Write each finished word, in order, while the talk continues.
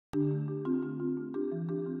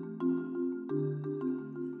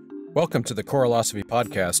Welcome to the Chorosophy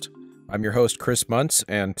Podcast. I'm your host, Chris Muntz,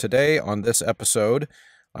 and today on this episode,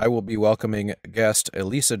 I will be welcoming guest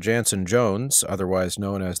Elisa Janson Jones, otherwise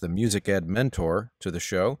known as the Music Ed Mentor, to the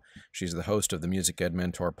show. She's the host of the Music Ed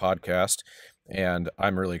Mentor podcast, and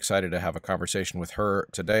I'm really excited to have a conversation with her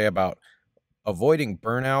today about avoiding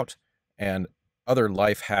burnout and other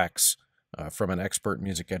life hacks from an expert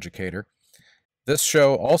music educator. This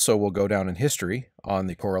show also will go down in history on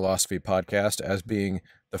the Chorosophy podcast as being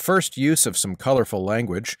the first use of some colorful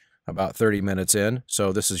language about 30 minutes in.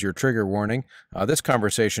 So this is your trigger warning. This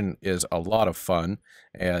conversation is a lot of fun,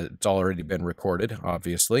 and it's already been recorded,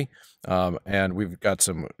 obviously. And we've got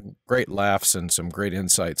some great laughs and some great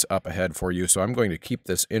insights up ahead for you. So I'm going to keep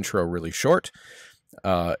this intro really short,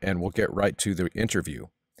 and we'll get right to the interview.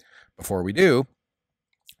 Before we do,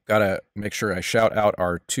 got to make sure I shout out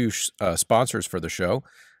our two sponsors for the show.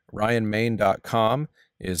 RyanMain.com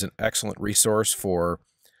is an excellent resource for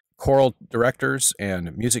choral directors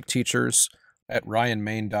and music teachers. At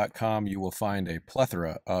RyanMain.com, you will find a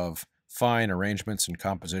plethora of fine arrangements and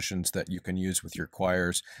compositions that you can use with your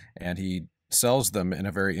choirs, and he sells them in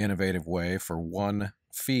a very innovative way for one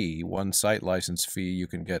site license fee. You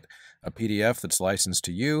can get a PDF that's licensed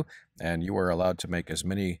to you, and you are allowed to make as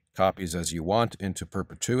many copies as you want into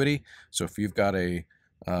perpetuity. So if you've got a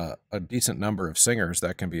decent number of singers,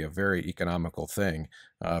 that can be a very economical thing.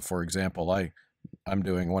 For example, I'm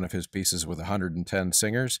doing one of his pieces with 110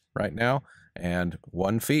 singers right now, and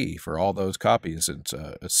one fee for all those copies. It's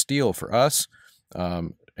a steal for us.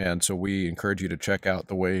 And so we encourage you to check out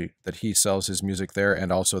the way that he sells his music there,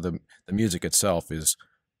 and also the music itself is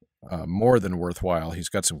more than worthwhile. He's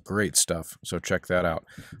got some great stuff, so check that out.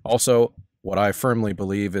 Also, what I firmly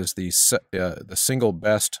believe is the single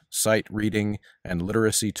best sight reading and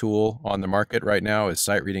literacy tool on the market right now is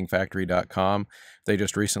sightreadingfactory.com. They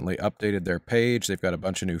just recently updated their page. They've got a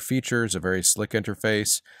bunch of new features, a very slick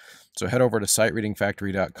interface. So head over to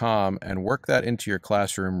sightreadingfactory.com and work that into your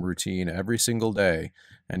classroom routine every single day,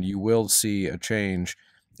 and you will see a change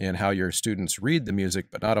in how your students read the music,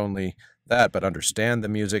 but not only that, but understand the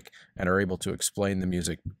music and are able to explain the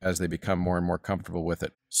music as they become more and more comfortable with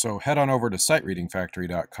it. So head on over to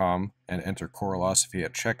sightreadingfactory.com and enter Chorosophy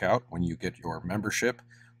at checkout when you get your membership,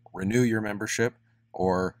 renew your membership,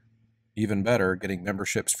 or even better, getting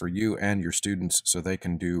memberships for you and your students so they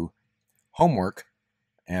can do homework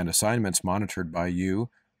and assignments monitored by you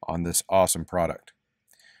on this awesome product.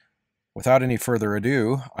 Without any further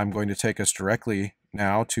ado, I'm going to take us directly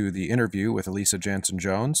now to the interview with Elisa Janson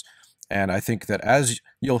Jones. And I think that as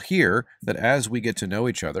you'll hear, that as we get to know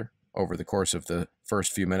each other over the course of the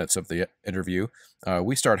first few minutes of the interview,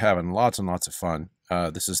 we start having lots and lots of fun.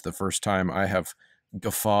 This is the first time I have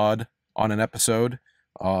guffawed on an episode.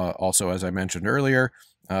 Also, as I mentioned earlier,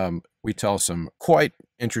 we tell some quite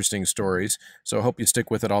interesting stories. So I hope you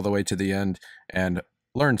stick with it all the way to the end and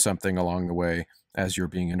learn something along the way as you're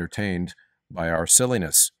being entertained by our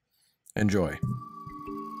silliness. Enjoy.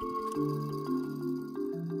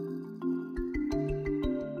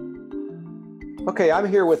 Okay, I'm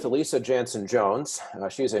here with Elisa Janson Jones.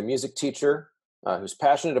 She's a music teacher who's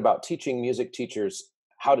passionate about teaching music teachers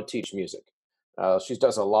how to teach music. She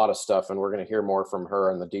does a lot of stuff, and we're going to hear more from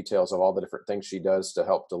her and the details of all the different things she does to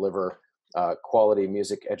help deliver quality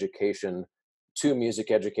music education to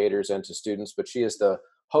music educators and to students. But she is the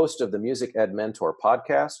host of the Music Ed Mentor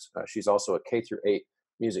podcast. She's also a K-8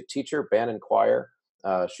 music teacher, band and choir.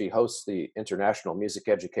 She hosts the International Music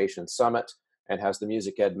Education Summit and has the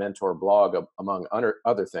Music Ed Mentor blog, among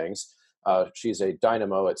other things. She's a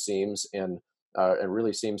dynamo, it seems, and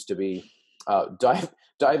really seems to be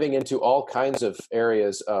diving into all kinds of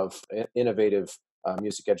areas of innovative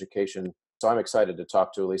music education. So I'm excited to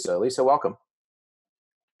talk to Elisa. Elisa, welcome.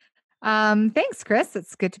 Thanks, Chris.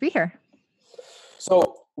 It's good to be here.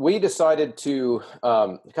 So we decided to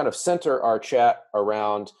kind of center our chat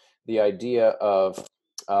around the idea of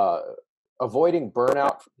avoiding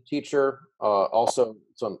burnout for the teacher. Also,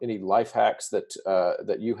 any life hacks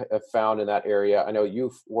that you have found in that area. I know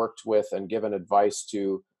you've worked with and given advice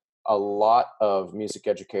to a lot of music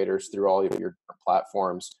educators through all of your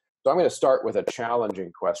platforms. So I'm going to start with a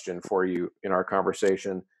challenging question for you in our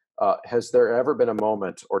conversation. Has there ever been a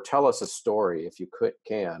moment, or tell us a story, if you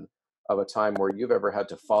can, of a time where you've ever had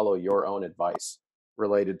to follow your own advice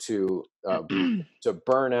related to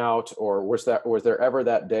burnout, or was there ever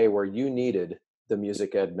that day where you needed the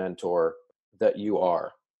music ed mentor that you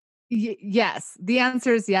are? Yes, the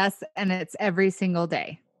answer is yes, and it's every single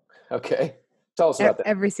day. Okay, tell us about that.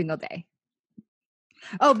 Every single day.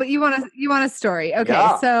 Oh, but you want a story? Okay,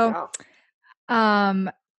 Yeah, so,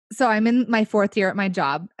 yeah. So I'm in my 4th year at my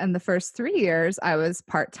job, and the first 3 years I was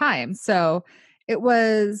part-time. So it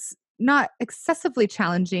was not excessively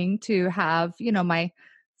challenging to have, my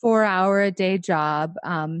 4-hour a day job,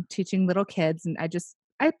 teaching little kids. And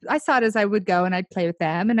I saw it as I would go and I'd play with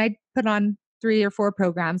them, and I'd put on 3 or 4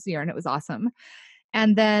 programs a year, and it was awesome.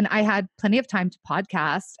 And then I had plenty of time to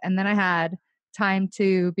podcast, and then I had time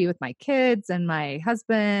to be with my kids and my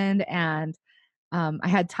husband, and I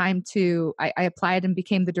had time I applied and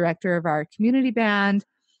became the director of our community band.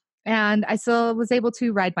 And I still was able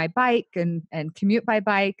to ride my bike and commute by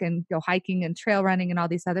bike and go hiking and trail running and all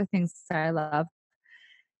these other things that I love.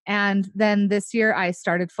 And then this year I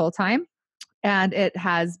started full time, and it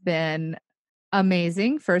has been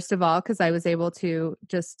amazing. First of all, because I was able to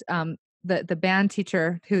just the band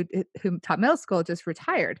teacher who taught middle school just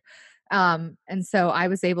retired. And so I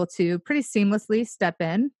was able to pretty seamlessly step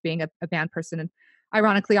in, being a band person, and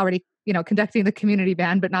ironically already, conducting the community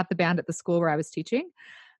band, but not the band at the school where I was teaching.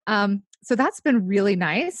 So that's been really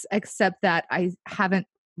nice, except that I haven't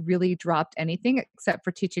really dropped anything except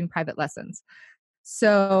for teaching private lessons.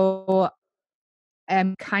 So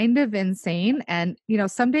I'm kind of insane. And,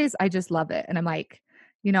 some days I just love it. And I'm like,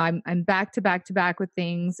 I'm back to back to back with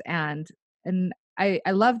things. And I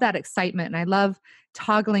love that excitement, and I love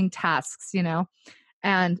toggling tasks,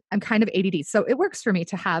 and I'm kind of ADD. So it works for me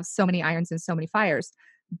to have so many irons and so many fires.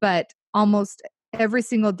 But almost every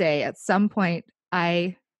single day at some point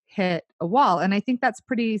I hit a wall. And I think that's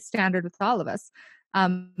pretty standard with all of us.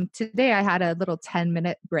 Today I had a little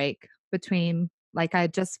 10-minute break between, like, I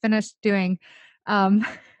had just finished doing um,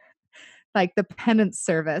 like the penance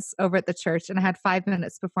service over at the church, and I had 5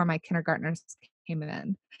 minutes before my kindergartners came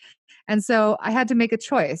in. And so I had to make a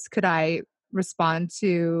choice. Could I respond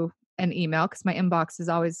to an email, because my inbox is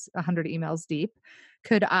always 100 emails deep?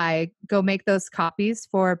 Could I go make those copies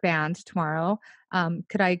for band tomorrow?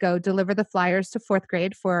 Could I go deliver the flyers to 4th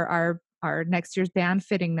grade for our next year's band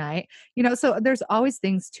fitting night? So there's always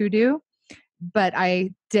things to do. But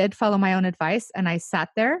I did follow my own advice, and I sat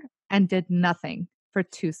there and did nothing for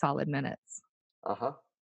 2 solid minutes. Uh-huh.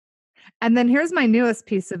 And then here's my newest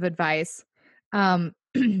piece of advice.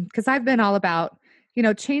 Because I've been all about,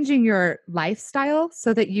 changing your lifestyle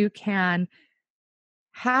so that you can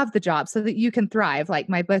have the job, so that you can thrive. Like,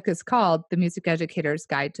 my book is called The Music Educator's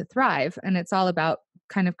Guide to Thrive. And it's all about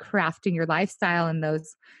kind of crafting your lifestyle and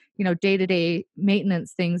those, day-to-day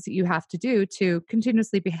maintenance things that you have to do to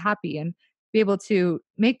continuously be happy and be able to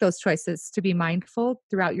make those choices to be mindful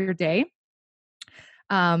throughout your day.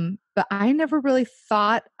 But I never really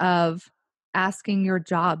thought of asking your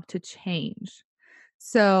job to change.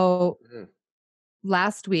 So Mhm.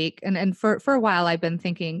 last week, and for a while, I've been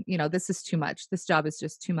thinking, this is too much. This job is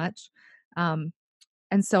just too much. Um,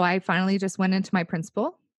 and so I finally just went into my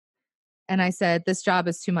principal and I said, this job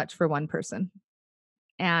is too much for one person.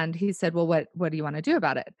 And he said, well, what do you want to do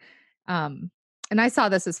about it? And I saw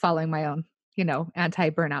this as following my own,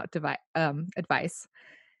 anti-burnout advice.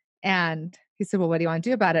 And he said, well, what do you want to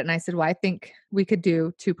do about it? And I said, well, I think we could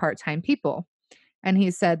do 2 part-time people. And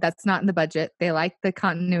he said, that's not in the budget. They like the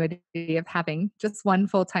continuity of having just one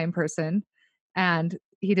full-time person. And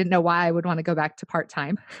he didn't know why I would want to go back to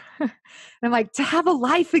part-time. And I'm like, to have a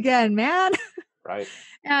life again, man. Right.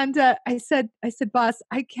 And I said, boss,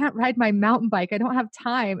 I can't ride my mountain bike. I don't have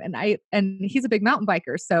time. And he's a big mountain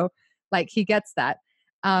biker. So, like, he gets that.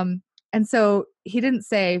 And so he didn't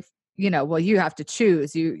say, well, you have to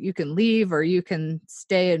choose. You can leave or you can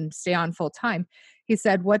stay on full time. He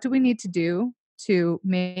said, what do we need to do to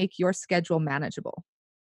make your schedule manageable?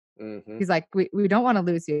 Mm-hmm. He's like, we don't want to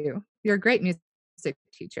lose you. You're a great music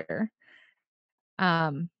teacher.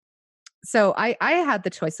 So I had the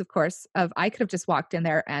choice, of course, of I could have just walked in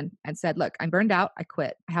there and said, look, I'm burned out. I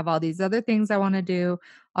quit. I have all these other things I want to do.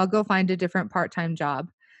 I'll go find a different part-time job.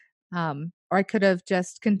 Or I could have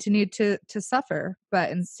just continued to suffer. But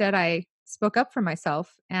instead I spoke up for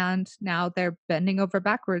myself, and now they're bending over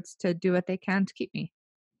backwards to do what they can to keep me.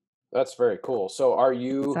 That's very cool. So are Is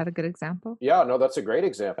you, that a good example? yeah, no, that's a great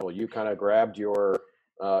example. You kind of grabbed your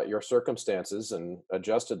circumstances and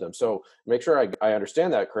adjusted them. So make sure I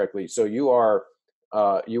understand that correctly. So you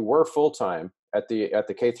were full-time at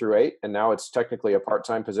the K through 8, and now it's technically a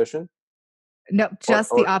part-time position? No,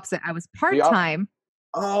 just the Or opposite. I was the op part-time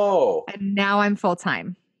Oh. and now I'm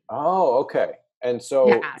full-time. Oh, okay. And so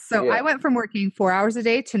Yeah. So yeah. I went from working 4 hours a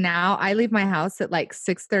day to now I leave my house at like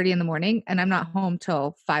 6:30 in the morning, and I'm not home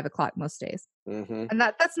till 5 o'clock most days. Mhm. And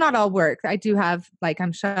that's not all work. I do have, like,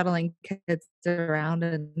 I'm shuttling kids around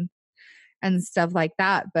and stuff like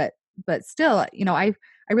that. But still, I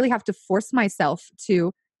really have to force myself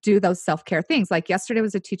to do those self-care things. Like, yesterday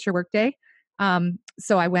was a teacher work day.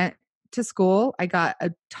 So I went to school, I got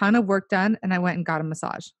a ton of work done, and I went and got a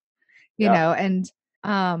massage, Yeah. and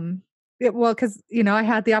because I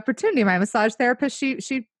had the opportunity. My massage therapist,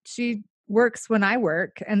 she works when I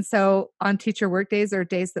work, and so on teacher work days or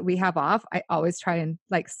days that we have off, I always try and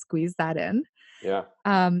like squeeze that in. Yeah.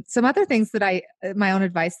 Some other things that my own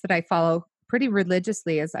advice that I follow pretty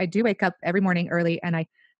religiously is I do wake up every morning early and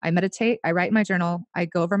I meditate, I write in my journal, I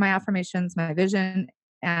go over my affirmations, my vision,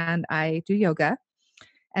 and I do yoga.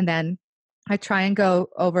 And then I try and go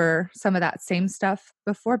over some of that same stuff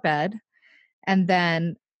before bed. And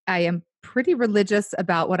then I am pretty religious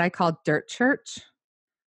about what I call dirt church.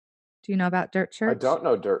 Do you know about dirt I church? don't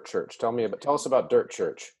know Dirt Church. Tell us about Dirt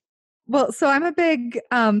Church. Well, so I'm a big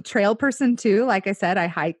trail person too. Like I said, I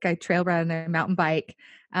hike, I trail run, I mountain bike.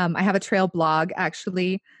 I have a trail blog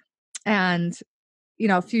actually. And,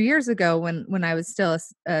 a few years ago when I was still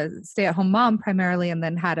a stay-at-home mom primarily and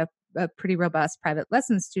then had a pretty robust private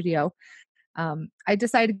lesson studio, I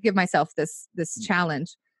decided to give myself this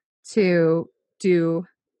challenge to do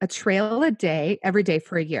a trail a day every day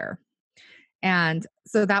for a year. And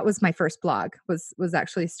so that was my first blog was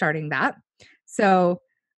actually starting that. So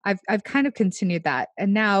I've kind of continued that.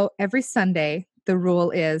 And now every Sunday the rule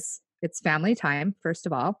is it's family time first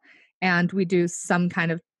of all, and we do some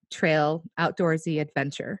kind of trail outdoorsy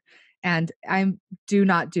adventure. And I do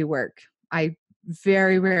not do work. I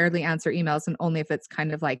very rarely answer emails, and only if it's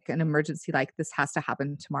kind of like an emergency, like this has to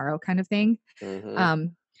happen tomorrow kind of thing. Mm-hmm.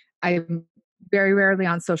 I'm very rarely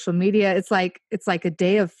on social media. It's like a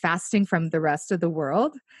day of fasting from the rest of the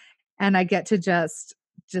world, and I get to just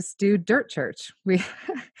do dirt church. We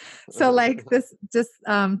so like this just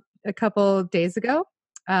a couple days ago,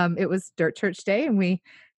 it was dirt church day, and we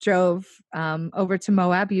drove over to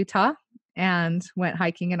Moab, Utah, and went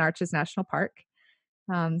hiking in Arches National Park.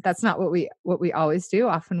 That's not what we always do.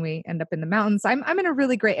 Often we end up in the mountains. I'm in a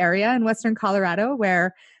really great area in Western Colorado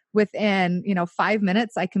where within 5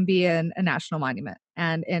 minutes I can be in a national monument,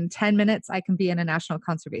 and in 10 minutes I can be in a national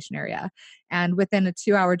conservation area, and within a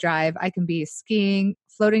 2-hour drive I can be skiing,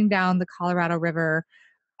 floating down the Colorado River.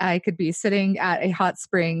 I could be sitting at a hot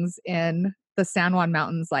springs in the San Juan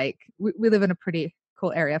Mountains. Like we live in a pretty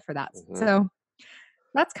cool area for that. Mm-hmm. So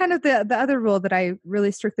that's kind of the other rule that I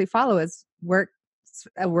really strictly follow is work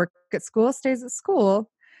at school stays at school.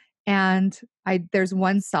 And there's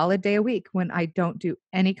one solid day a week when I don't do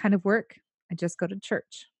any kind of work. I just go to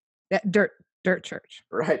church. Dirt church.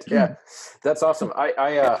 Right. Yeah. That's awesome.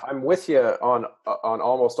 I'm with you on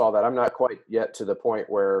almost all that. I'm not quite yet to the point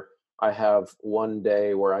where I have one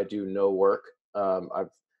day where I do no work.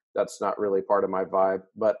 That's not really part of my vibe,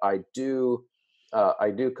 but I do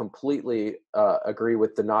completely agree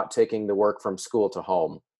with the not taking the work from school to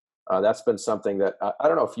home. That's been something that I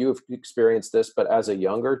don't know if you've experienced this, but as a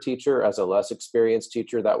younger teacher, as a less experienced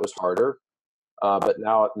teacher, that was harder. But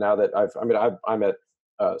now that I'm at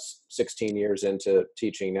 16 years into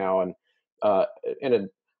teaching now, and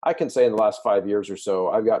I can say in the last 5 years or so,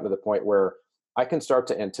 I've gotten to the point where I can start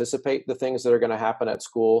to anticipate the things that are going to happen at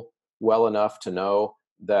school well enough to know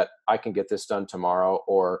that I can get this done tomorrow,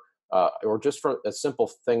 or just for simple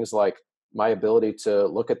things like my ability to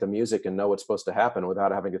look at the music and know what's supposed to happen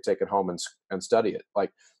without having to take it home and study it.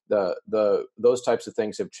 Like those types of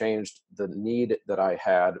things have changed the need that I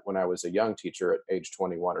had when I was a young teacher at age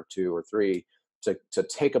 21 or 2 or 3 to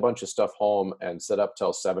take a bunch of stuff home and sit up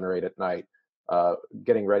till 7 or 8 at night,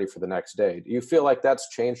 getting ready for the next day. Do you feel like that's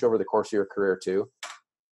changed over the course of your career too?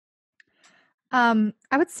 I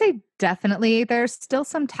would say definitely. There's still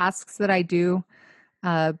some tasks that I do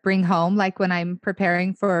bring home, like when I'm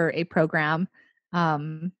preparing for a program.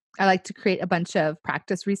 I like to create a bunch of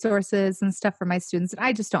practice resources and stuff for my students, and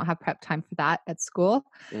I just don't have prep time for that at school.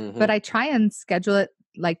 But Mm-hmm. I try and schedule it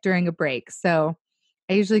like during a break. So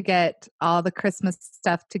I usually get all the Christmas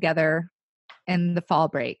stuff together in the fall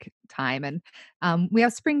break time, and we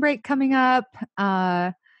have spring break coming up.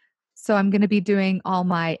 So I'm going to be doing all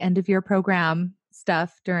my end of year program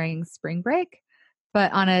stuff during spring break,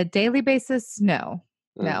 but on a daily basis, no.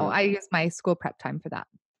 No, Mm-hmm. I use my school prep time for that.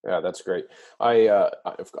 Yeah, that's great.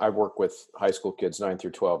 I work with high school kids 9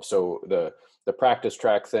 through 12, so the practice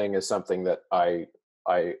track thing is something that I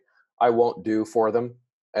I won't do for them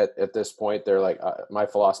at this point. They're like, my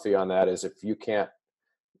philosophy on that is if you can't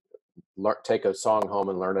take a song home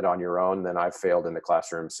and learn it on your own, then I've failed in the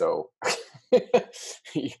classroom. So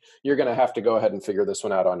you're going to have to go ahead and figure this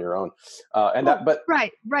one out on your own. Well,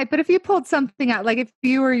 right, right. But if you pulled something out, like if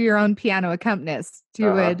you were your own piano accompanist,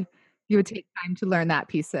 uh you would take time to learn that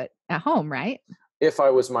piece at home, right? if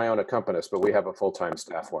I was my own accompanist, but we have a full-time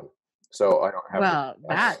staff one. so I don't Well,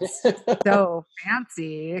 that's have. so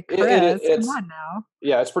fancy, Chris. Come It's on now.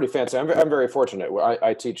 yeah, it's pretty fancy. I'm very fortunate.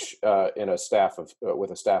 I teach in a staff of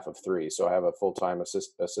with a staff of three, so I have a full time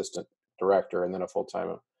assistant director and then a full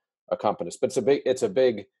time accompanist. But it's a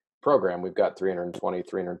big program. We've got 320,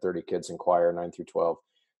 330 kids in choir, 9 through 12.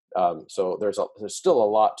 So there's still a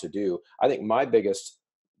lot to do. I think my biggest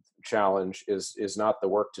challenge is not the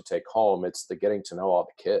work to take home; it's the getting to know all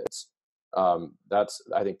the kids.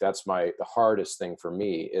 I think that's the hardest thing for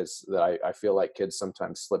me is that I feel like kids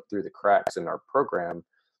sometimes slip through the cracks in our program.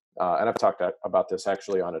 And I've talked about this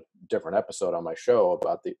actually on a different episode on my show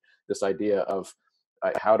about this idea of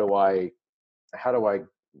how do I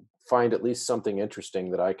find at least something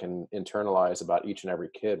interesting that I can internalize about each and every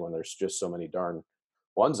kid when there's just so many darn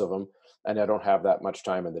ones of them, and I don't have that much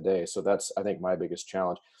time in the day. So that's, I think, my biggest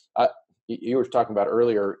challenge. Uh, you were talking about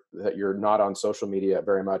earlier that you're not on social media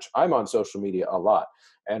very much. I'm on social media a lot,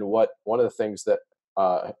 and one of the things that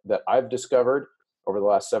I've discovered over the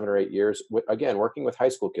last 7 or 8 years, again, working with high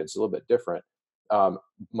school kids, a little bit different.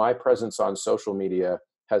 My presence on social media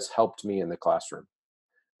has helped me in the classroom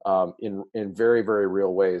in very very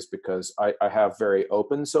real ways because I have very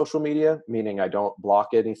open social media, meaning I don't block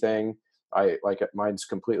anything. I like it, mine's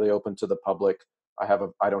completely open to the public.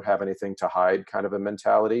 I don't have anything to hide kind of a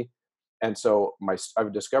mentality, and so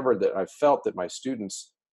I've discovered that I've felt that my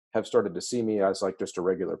students have started to see me as like just a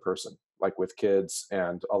regular person, like with kids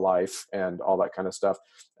and a life and all that kind of stuff.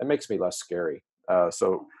 It makes me less scary.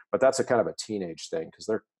 But that's a kind of a teenage thing because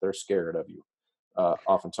they're scared of you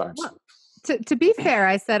oftentimes. Well, to be fair,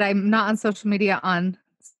 I said I'm not on social media on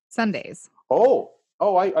Sundays. Oh,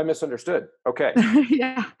 I misunderstood. Okay.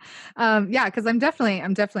 Yeah. Yeah, because I'm definitely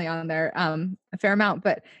on there a fair amount.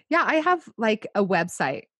 But yeah, I have like a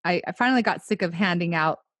website. I finally got sick of handing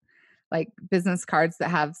out like business cards that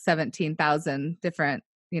have 17,000 different,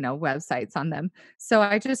 websites on them. So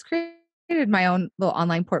I just created my own little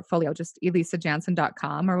online portfolio, just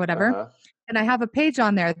elisajanson.com or whatever. Uh-huh. And I have a page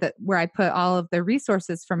on there where I put all of the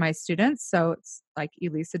resources for my students. So it's like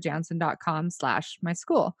elisajanson.com/my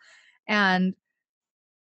school. And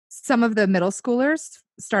some of the middle schoolers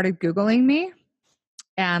started Googling me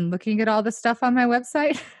and looking at all the stuff on my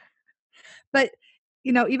website. But,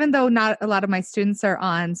 even though not a lot of my students are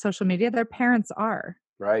on social media, their parents are.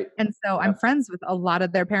 Right. And so I'm Yeah. friends with a lot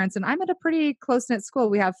of their parents, and I'm at a pretty close knit school.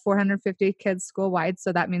 We have 450 kids school wide.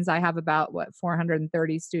 So that means I have about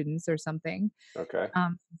 430 students or something. Okay.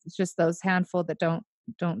 It's just those handful that don't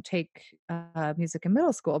take music in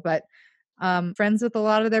middle school, but friends with a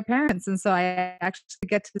lot of their parents. And so I actually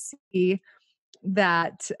get to see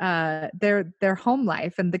that their home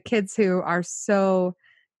life and the kids who are so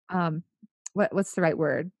um, what's the right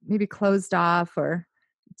word? Maybe closed off or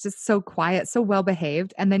just so quiet, so well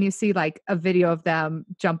behaved. And then you see like a video of them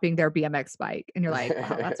jumping their BMX bike, and you're like,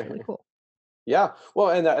 wow, that's really cool. Yeah. Well,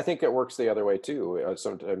 and I think it works the other way too.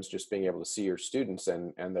 Sometimes just being able to see your students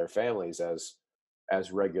and their families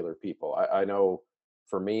as regular people. I know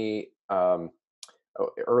for me,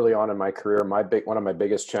 early on in my career, one of my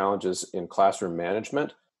biggest challenges in classroom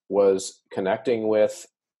management was connecting with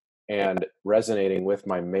and resonating with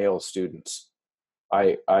my male students.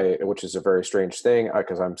 Which is a very strange thing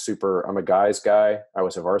because I'm a guy's guy. I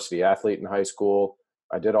was a varsity athlete in high school.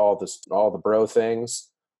 I did all the bro things,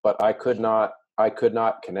 but I could not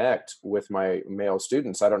connect with my male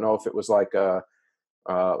students. I don't know if it was like a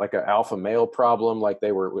alpha male problem, like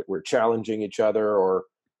they were challenging each other or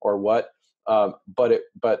what.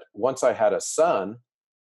 But once I had a son,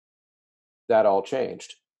 that all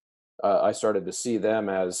changed. I started to see them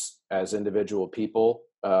as individual people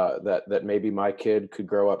that maybe my kid could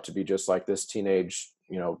grow up to be just like this teenage,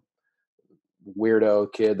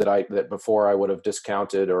 weirdo kid that before I would have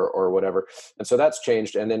discounted or whatever. And so that's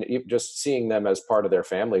changed. And then just seeing them as part of their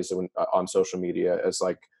families on social media as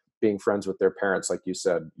like being friends with their parents, like you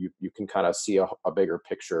said, you can kind of see a bigger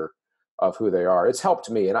picture of who they are. It's helped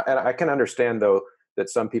me. And I can understand though that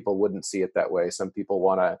some people wouldn't see it that way. Some people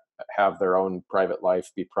want to have their own private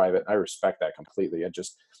life be private. I respect that completely. It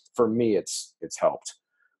just, for me, it's helped.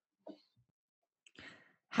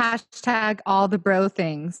 Hashtag all the bro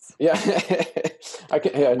things. Yeah. I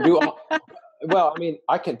can do all, well, I mean,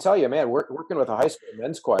 I can tell you, man, working with a high school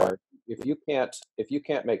men's choir, if you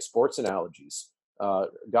can't make sports analogies,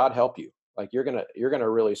 God help you. Like you're gonna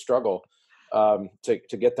really struggle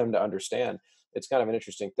to get them to understand. It's kind of an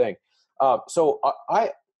interesting thing. So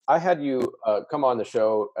I had you come on the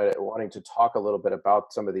show wanting to talk a little bit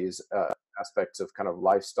about some of these aspects of kind of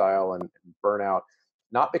lifestyle and burnout,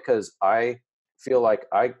 not because I feel like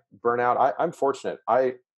I burn out. I'm fortunate.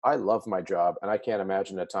 I love my job, and I can't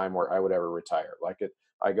imagine a time where I would ever retire. Like it,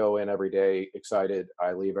 I go in every day excited.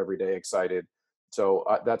 I leave every day excited. So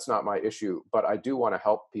that's not my issue. But I do want to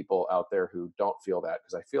help people out there who don't feel that,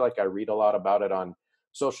 because I feel like I read a lot about it on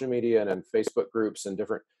social media and in Facebook groups and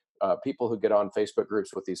different people who get on Facebook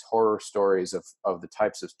groups with these horror stories of the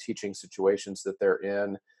types of teaching situations that they're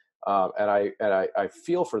in, and I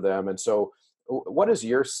feel for them. And so, what is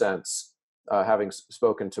your sense, having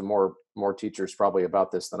spoken to more teachers probably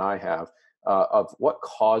about this than I have, of what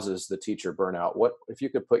causes the teacher burnout? What if you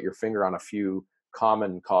could put your finger on a few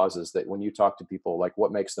common causes that when you talk to people, like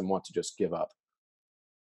what makes them want to just give up?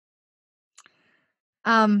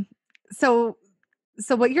 Um, so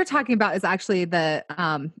so what you're talking about is actually the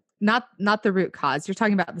not the root cause. You're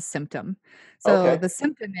talking about the symptom. So Okay. the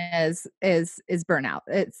symptom is burnout.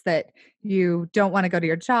 It's that you don't want to go to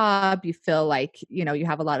your job. You feel like, you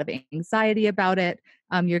have a lot of anxiety about it.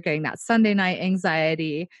 You're getting that Sunday night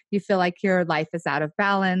anxiety. You feel like your life is out of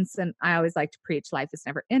balance. And I always like to preach life is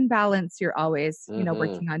never in balance. You're always, Hmm.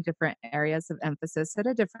 working on different areas of emphasis at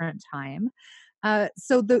a different time.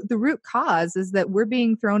 So the root cause is that we're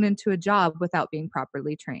being thrown into a job without being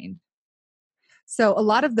properly trained. So a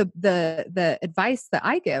lot of the advice that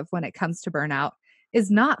I give when it comes to burnout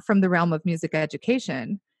is not from the realm of music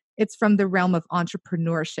education. It's from the realm of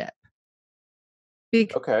entrepreneurship,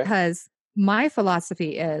 Okay. because my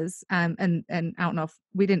philosophy is, and I don't know if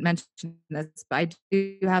we didn't mention this, but I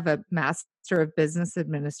do have a Master of Business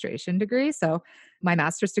Administration degree. So my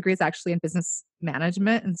master's degree is actually in business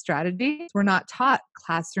management and strategy. We're not taught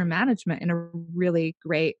classroom management in a really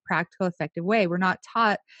great, practical, effective way. We're not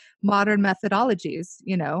taught modern methodologies.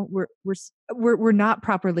 We're not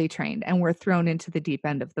properly trained, and we're thrown into the deep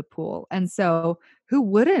end of the pool. And so, who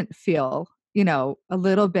wouldn't feel a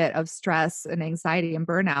little bit of stress and anxiety and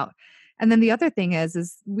burnout? And then the other thing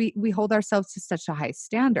is we hold ourselves to such a high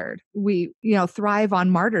standard. We, thrive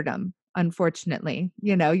on martyrdom, unfortunately.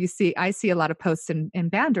 I see a lot of posts in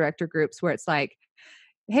band director groups where it's like,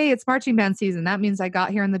 hey, it's marching band season. That means I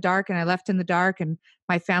got here in the dark and I left in the dark and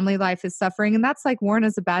my family life is suffering. And that's like worn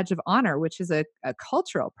as a badge of honor, which is a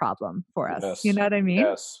cultural problem for us. You Yes. know what I mean?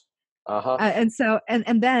 Yes. Uh-huh.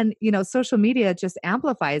 And then social media just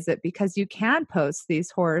amplifies it, because you can post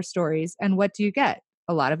these horror stories, and what do you get?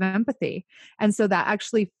 A lot of empathy. And so that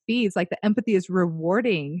actually feeds, like, the empathy is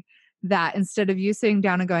rewarding that, instead of you sitting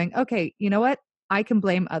down and going, okay, you know what, I can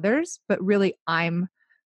blame others, but really I'm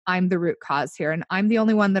the root cause here, and I'm the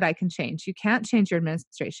only one that I can change. You can't change your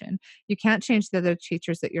administration. You can't change the other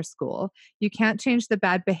teachers at your school. You can't change the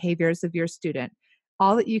bad behaviors of your student.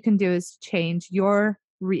 All that you can do is change your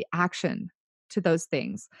reaction to those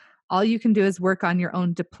things. All you can do is work on your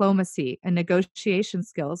own diplomacy and negotiation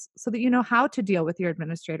skills so that you know how to deal with your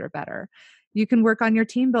administrator better. You can work on your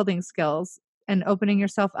team building skills and opening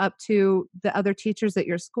yourself up to the other teachers at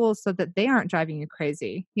your school so that they aren't driving you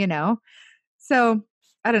crazy. So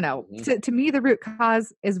I don't know. Hmm. To me, the root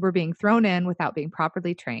cause is we're being thrown in without being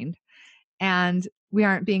properly trained, and we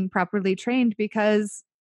aren't being properly trained because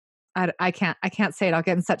I can't say it. I'll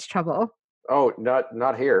get in such trouble. Oh,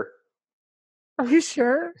 not here. Are you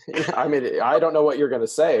sure? I mean, I don't know what you're going to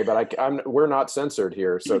say, but we're not censored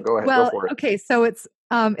here, so go ahead, go Well, for it. okay. So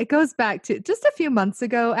it goes back to just a few months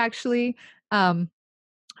ago, actually. Um,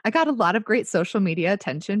 I got a lot of great social media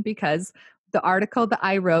attention because the article that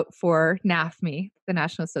I wrote for NAFME, the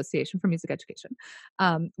National Association for Music Education,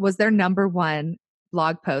 was their number one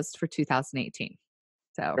blog post for 2018.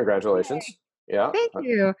 So, Congratulations. Yeah. thank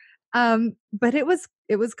you. But it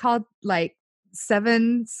was called like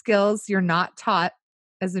 7 skills you're not taught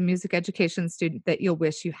as a music education student that you'll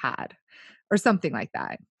wish you had, or something like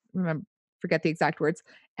that. Remember, forget the exact words.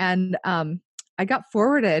 And I got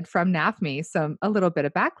forwarded from NAFME a little bit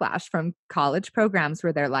of backlash from college programs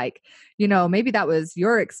where they're like, maybe that was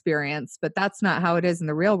your experience, but that's not how it is in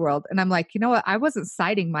the real world. And I'm like, you know what? I wasn't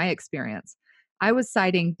citing my experience. I was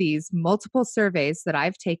citing these multiple surveys that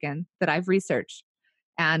I've taken, that I've researched,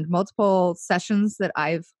 and multiple sessions that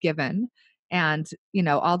I've given, and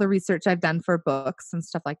all the research I've done for books and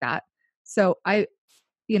stuff like that. So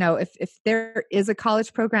if there is a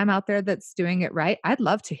college program out there that's doing it right, I'd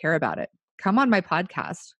love to hear about it. Come on my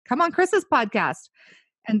podcast. Come on Chris's podcast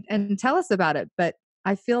and tell us about it. But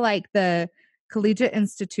I feel like the collegiate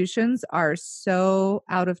institutions are so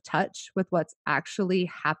out of touch with what's actually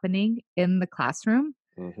happening in the classroom.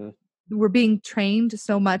 Hmm. We're being trained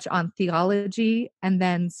so much on theology and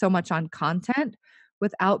then so much on content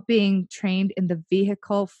without being trained in the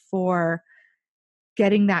vehicle for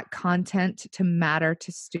getting that content to matter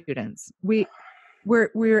to students.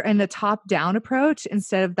 We're in a top down approach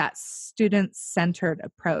instead of that student centered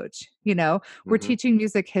approach. We're Hmm. teaching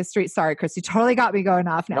music history. Sorry, Chris, you totally got me going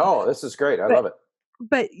off now. No, this is great. I But love it.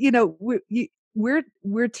 but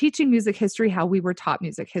we're teaching music history how we were taught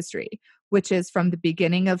music history, which is from the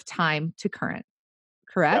beginning of time to current,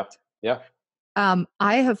 Yeah. correct? Yeah.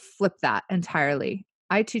 I have flipped that entirely.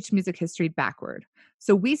 I teach music history backward.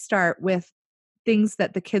 So we start with things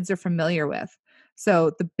that the kids are familiar with.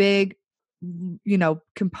 So the big,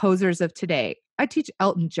 composers of today. I teach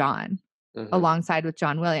Elton John Hmm. alongside with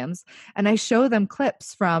John Williams, and I show them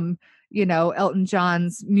clips from, Elton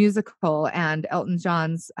John's musical and Elton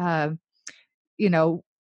John's, you know,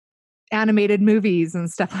 animated movies and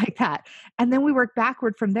stuff like that. And then we work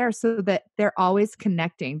backward from there so that they're always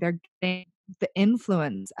connecting. They're getting the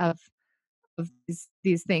influence of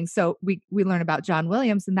these things. So we learn about John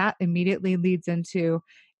Williams, and that immediately leads into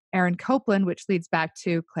Aaron Copland, which leads back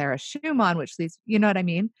to Clara Schumann, which leads, you know what I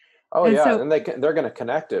mean? Oh And yeah, so and they're going to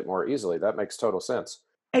connect it more easily. That makes total sense.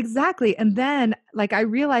 exactly. And then like I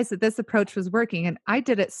realized that this approach was working, and I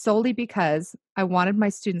did it solely because I wanted my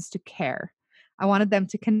students to care. I wanted them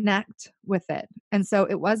to connect with it. And so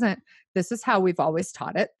it wasn't, this is how we've always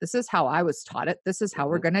taught it. This is how I was taught it. This is how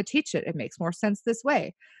we're Hmm. going to teach it. It makes more sense this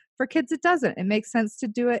way. For kids, it doesn't. It makes sense to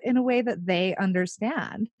do it in a way that they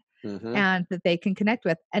understand Hmm. and that they can connect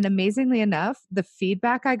with. And amazingly enough, the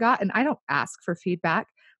feedback I got, and I don't ask for feedback,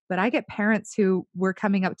 but I get parents who were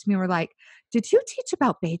coming up to me and were like, "Did you teach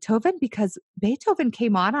about Beethoven? Because Beethoven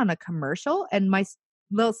came on a commercial." And my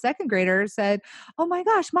little second grader said, "Oh my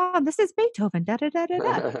gosh, mom, this is Beethoven, da da da da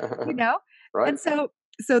da." You know? Right. And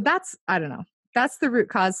so that's, I don't know. That's the root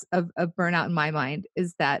cause of burnout in my mind,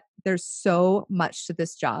 is that there's so much to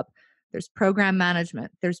this job. There's program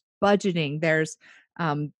management, there's budgeting, there's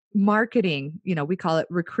marketing, we call it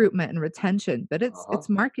recruitment and retention, but Uh-huh. it's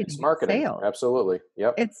marketing, It's it's marketing. sales. Absolutely.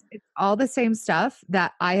 Yep. It's all the same stuff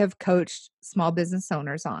that I have coached small business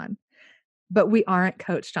owners on, but we aren't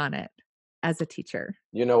coached on it as a teacher.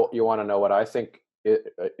 You want to know what I think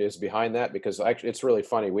is behind that? Because actually, it's really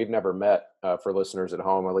funny. We've never met, for listeners at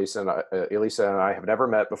home. Elisa and I have never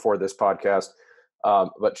met before this podcast,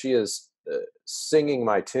 but she is singing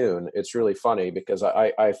my tune. It's really funny because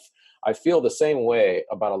I feel the same way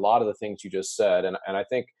about a lot of the things you just said, and I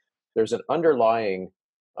think there's an underlying,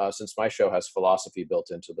 since my show has philosophy built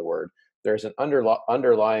into the word, there's an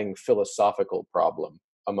underlying philosophical problem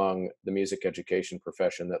among the music education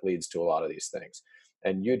profession that leads to a lot of these things.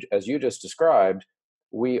 And as you just described,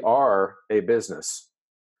 we are a business,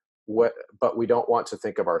 but we don't want to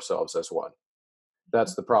think of ourselves as one.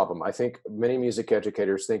 That's the problem. I think many music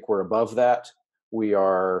educators think we're above that. We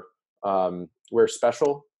are, we're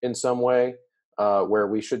special in some way, where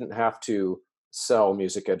we shouldn't have to sell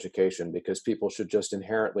music education because people should just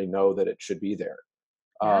inherently know that it should be there.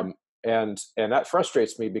 Yeah. And that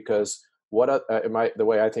frustrates me because the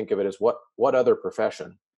way I think of it is what other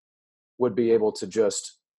profession would be able to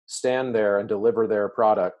just stand there and deliver their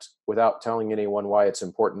product without telling anyone why it's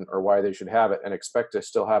important or why they should have it and expect to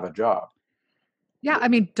still have a job. Yeah, I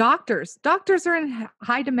mean, doctors are in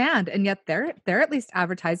high demand, and yet they're at least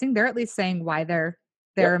advertising. They're at least saying why they're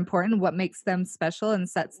Yep. important, what makes them special and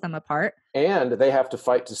sets them apart. And they have to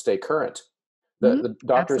fight to stay current. Mhm. The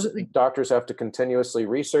doctors Absolutely. doctors have to continuously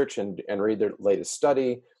research and read their latest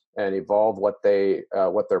study and evolve what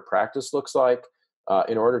their practice looks like,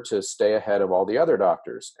 in order to stay ahead of all the other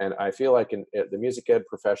doctors. And I feel like in the music ed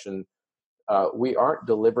profession, we aren't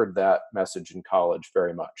delivered that message in college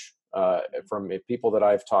very much. From people that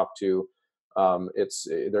I've talked to,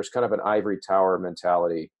 there's kind of an ivory tower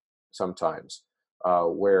mentality sometimes,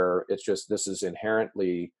 where it's just, this is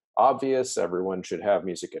inherently obvious. Everyone should have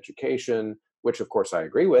music education, which of course I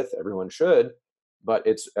agree with. Everyone should, but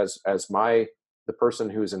it's as the person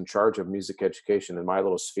who's in charge of music education in my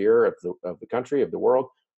little sphere of the country, of the world,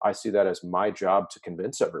 I see that as my job to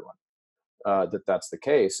convince everyone that that's the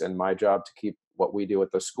case, and my job to keep what we do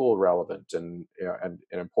at the school relevant and, and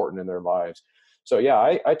important in their lives. So yeah,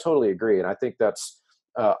 I totally agree, and I think that's,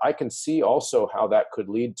 I can see also how that could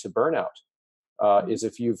lead to burnout. Mhm. Is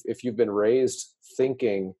if you've been raised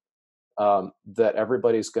thinking, that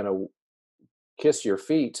everybody's going to kiss your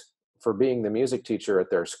feet for being the music teacher at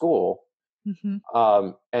their school,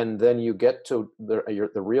 Mhm. and then you get to the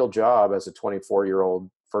real job as a 24-year-old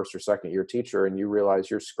first or second year teacher, and you realize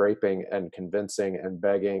you're scraping and convincing and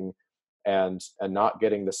begging and not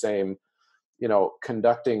getting the same,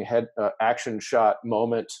 conducting head action shot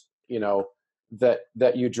moment,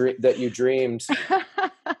 that you dreamed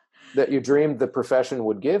the profession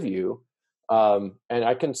would give you. And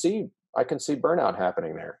I can see burnout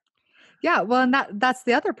happening there. Yeah, well, and that's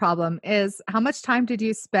the other problem is how much time did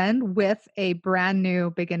you spend with a brand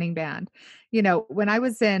new beginning band? When I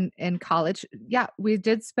was in college, yeah, we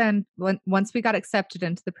did spend once we got accepted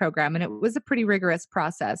into the program, and it was a pretty rigorous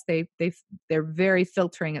process. They're very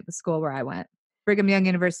filtering at the school where I went, Brigham Young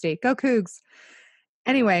University. Go Cougs!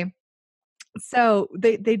 Anyway, so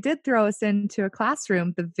they did throw us into a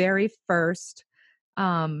classroom the very first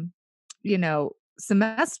um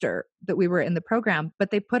semester that we were in the program,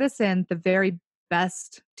 but they put us in the very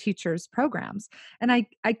best teachers programs. And I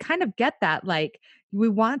kind of get that, like, we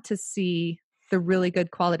want to see the really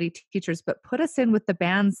good quality teachers, but put us in with the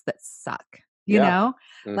bands that suck, Yeah.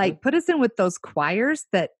 Hmm. like put us in with those choirs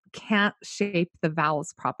that can't shape the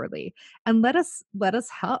vowels properly, and let us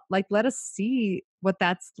help, like, let us see what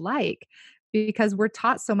that's like, because we're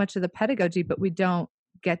taught so much of the pedagogy but we don't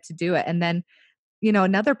get to do it. And then,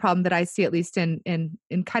 another problem that I see, at least in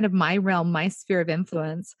kind of my realm, my sphere of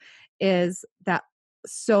influence, is that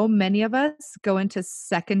so many of us go into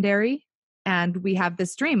secondary and we have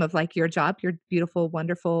this dream of, like, your job, your beautiful,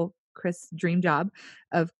 wonderful Chris dream job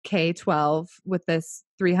of K-12 with this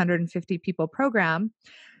 350 people program,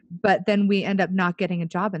 but then we end up not getting a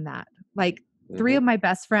job in that. Like, three Hmm. of my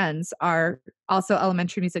best friends are also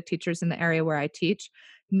elementary music teachers in the area where I teach.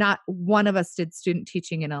 Not one of us did student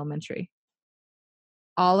teaching in elementary.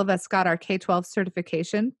 All of us got our K-12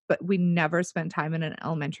 certification, but we never spent time in an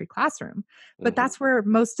elementary classroom. But Hmm. that's where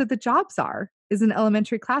most of the jobs are, is an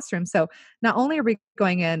elementary classroom. So not only are we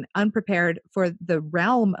going in unprepared for the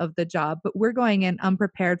realm of the job, but we're going in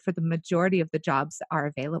unprepared for the majority of the jobs that are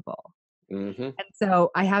available. Hmm. And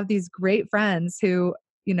so I have these great friends who,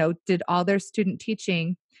 did all their student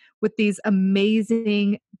teaching with these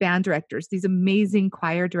amazing band directors, these amazing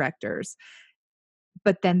choir directors,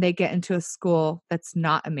 but then they get into a school that's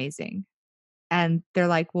not amazing. And they're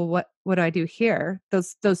like, "Well, what do I do here?"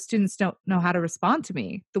 Those students don't know how to respond to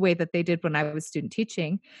me the way that they did when I was student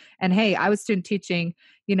teaching. And hey, I was student teaching,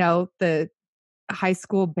 the high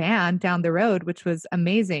school band down the road, which was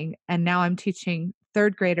amazing. And now I'm teaching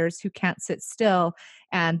third graders who can't sit still,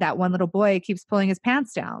 and that one little boy keeps pulling his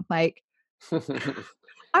pants down. Like,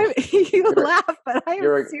 I you you're laugh, but I am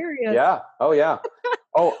you're serious. yeah. Oh yeah.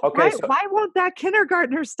 Oh, okay. Why So why won't that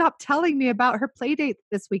kindergartner stop telling me about her play date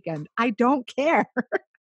this weekend? I don't care.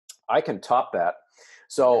 I can top that.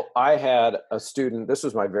 So I had a student. This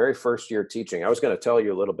was my very first year teaching. I was going to tell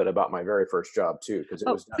you a little bit about my very first job too, because it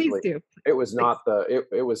Oh, was please definitely do. it was Please. not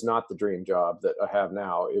it was not the dream job that I have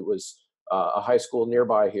now. It was a high school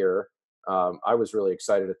nearby here. I was really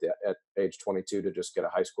excited at age 22 to just get a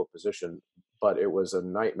high school position, but it was a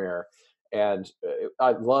nightmare. And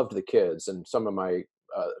I loved the kids, and some of my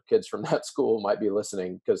kids from that school might be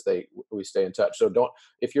listening because they we stay in touch. So don't,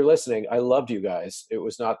 if you're listening, I loved you guys. It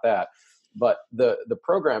was not that, but the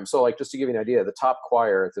program. So, like, just to give you an idea, the top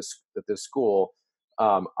choir at this school,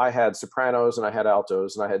 I had sopranos and I had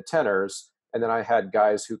altos and I had tenors, and then I had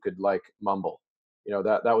guys who could, like, mumble.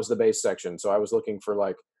 That was the bass section. So I was looking for,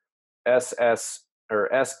 like, SS or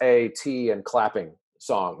SAT and clapping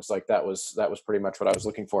songs. Like, that was pretty much what I was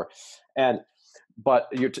looking for. And but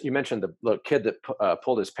you mentioned the little kid that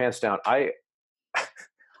pulled his pants down. I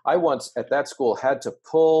once at that school had to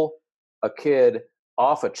pull a kid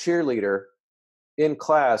off a cheerleader in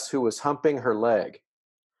class who was humping her leg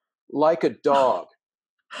like a dog.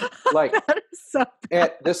 Like, That is so and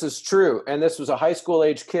bad. this is true. And this was a high school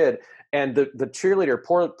age kid. And the cheerleader,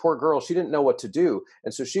 poor girl, she didn't know what to do.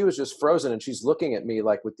 And so she was just frozen, and she's looking at me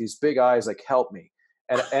like with these big eyes, like, help me.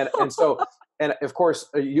 And so, and of course,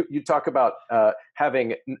 you talk about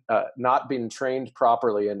having not been trained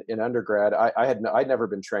properly in undergrad. I'd never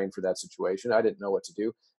been trained for that situation. I didn't know what to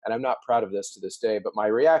do. And I'm not proud of this to this day. But my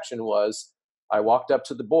reaction was, I walked up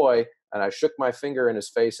to the boy and I shook my finger in his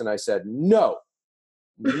face and I said, no,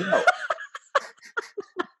 no.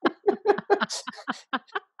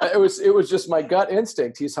 It was just my gut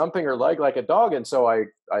instinct. He's humping her leg like a dog, and so I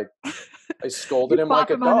scolded You him like bop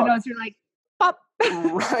a him on the dog. nose, you're like, "Pop."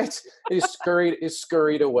 Right? He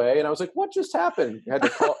scurried away, and I was like, "What just happened?" I had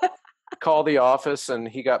to call the office, and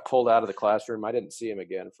he got pulled out of the classroom. I didn't see him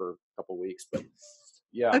again for a couple weeks, but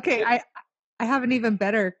yeah. Okay, I have an even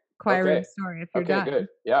better choir room Okay. story if you're Okay. done. Good.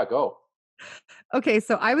 Yeah. Go. Okay,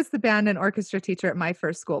 so I was the band and orchestra teacher at my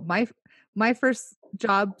first school. My first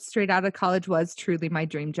job straight out of college was truly my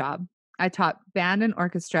dream job. I taught band and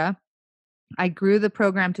orchestra. I grew the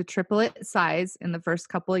program to triple its size in the first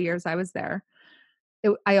couple of years I was there.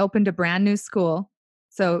 I opened a brand new school,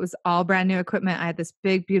 so it was all brand new equipment. I had this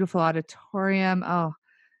big, beautiful auditorium. Oh,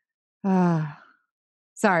 ah,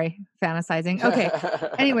 sorry, fantasizing. Okay.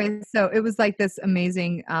 Anyway, so it was like this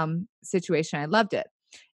amazing situation. I loved it.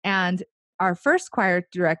 And our first choir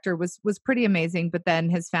director was pretty amazing, but then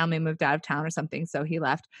his family moved out of town or something, so he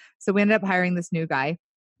left. So we ended up hiring this new guy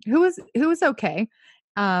who was okay,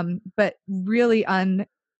 but really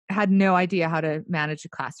had no idea how to manage a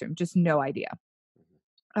classroom, just no idea.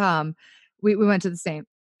 Um, we went to the same.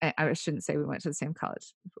 I shouldn't say we went to the same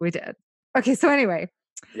college. We did. Okay, so anyway,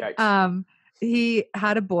 Yikes. he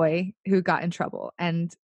had a boy who got in trouble,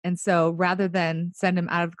 and so rather than send him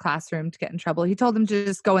out of the classroom to get in trouble, he told him to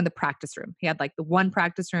just go in the practice room. He had like the one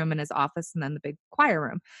practice room in his office and then the big choir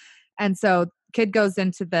room. And so kid goes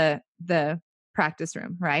into the practice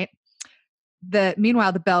room, right?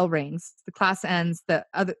 Meanwhile the bell rings, the class ends, that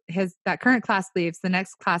current class leaves, the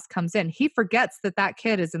next class comes in. He forgets that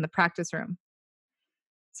kid is in the practice room.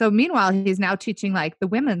 So meanwhile, he's now teaching like the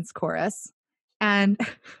women's chorus, and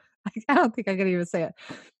I don't think I can even say it.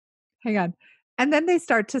 Hang on. And then they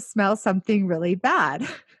start to smell something really bad.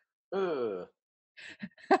 Ugh.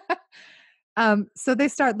 So they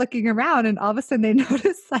start looking around, and all of a sudden they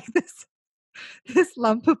notice like this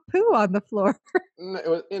lump of poo on the floor.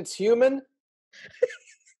 It's human.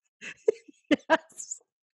 Yes.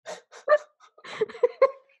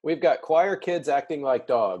 We've got choir kids acting like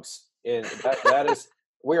dogs, and that is,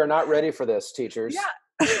 we are not ready for this, teachers. Yeah.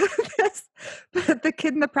 But the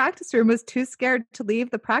kid in the practice room was too scared to leave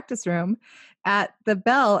the practice room at the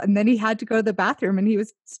bell, and then he had to go to the bathroom, and he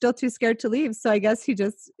was still too scared to leave. So I guess he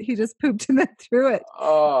just pooped and then threw it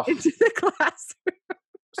into the classroom.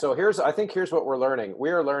 So I think here's what we're learning.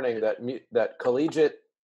 We are learning that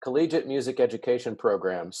collegiate music education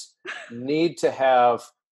programs need to have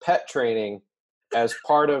pet training as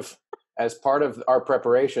part of our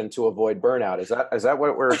preparation to avoid burnout. Is that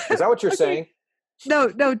what you're saying?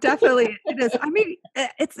 No, definitely it is. I mean,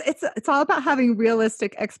 it's all about having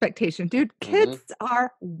realistic expectation, dude. Kids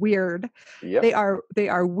are weird. Yep. They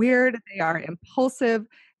are weird. They are impulsive.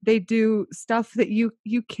 They do stuff that you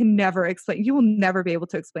can never explain. You will never be able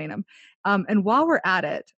to explain them. And while we're at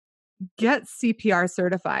it, get CPR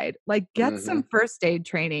certified, like get some first aid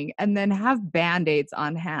training, and then have Band-Aids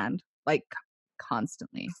on hand, like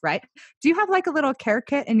constantly, right? Do you have like a little care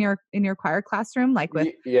kit in your choir classroom, like with?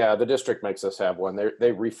 Yeah, the district makes us have one.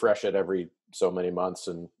 They refresh it every so many months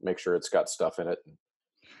and make sure it's got stuff in it.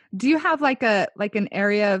 Do you have like an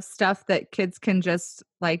area of stuff that kids can just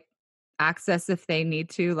like access if they need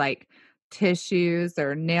to, like tissues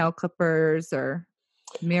or nail clippers or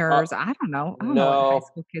mirrors? I don't know. I don't know what high No,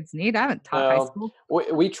 school kids need. I haven't taught high no. school.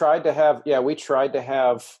 We tried to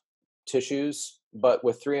have tissues, but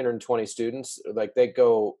with 320 students, like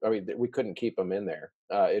we couldn't keep them in there.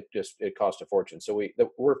 It cost a fortune. So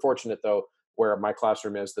we're fortunate though, where my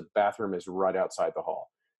classroom is, the bathroom is right outside the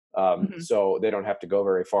hall. So they don't have to go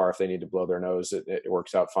very far if they need to blow their nose. It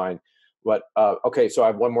works out fine. But okay, so I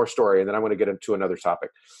have one more story, and then I'm going to get into another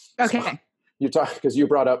topic. Okay. So, because you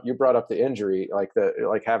brought up the injury, like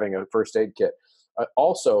having a first aid kit.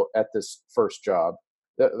 Also, at this first job,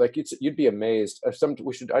 like you'd be amazed. I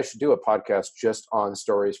should do a podcast just on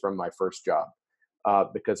stories from my first job,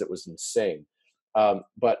 because it was insane.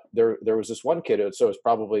 But there was this one kid. So it was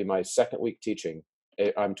probably my second week teaching.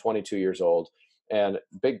 I'm 22 years old, and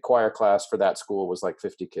big choir class for that school was like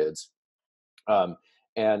 50 kids.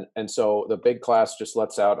 And so the big class just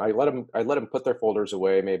lets out. I let them put their folders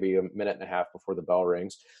away maybe a minute and a half before the bell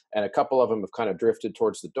rings, and a couple of them have kind of drifted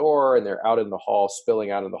towards the door, and they're out in the hall,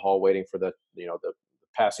 spilling out in the hall, waiting for the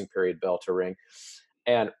passing period bell to ring.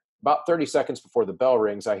 And about 30 seconds before the bell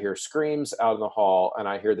rings, I hear screams out in the hall, and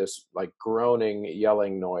I hear this like groaning,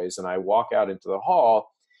 yelling noise, and I walk out into the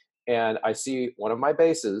hall, and I see one of my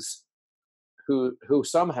basses who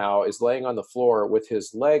somehow is laying on the floor with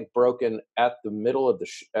his leg broken at the middle of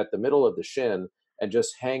the shin, and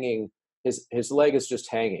just hanging. His leg is just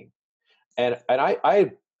hanging, and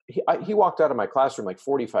he walked out of my classroom like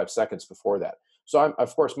 45 seconds before that. So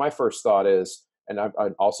of course my first thought is, and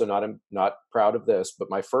I'm also not proud of this, but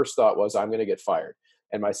my first thought was, I'm going to get fired,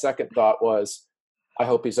 and my second thought was, I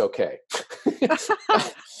hope he's okay.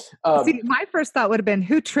 See, my first thought would have been,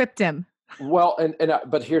 who tripped him? Well,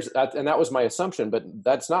 but that was my assumption, but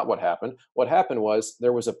that's not what happened. What happened was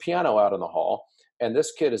there was a piano out in the hall, and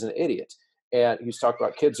this kid is an idiot. And he's talking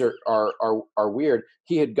about kids are weird.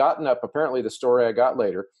 He had gotten up. Apparently, the story I got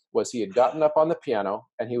later was he had gotten up on the piano,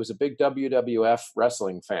 and he was a big WWF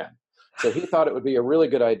wrestling fan. So he thought it would be a really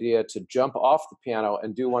good idea to jump off the piano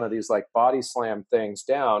and do one of these like body slam things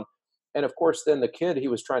down. And of course, then the kid he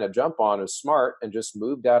was trying to jump on was smart and just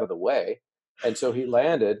moved out of the way, and so he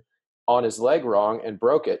landed on his leg wrong and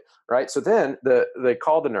broke it, right? So then they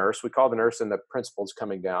called the nurse. We called the nurse, and the principal's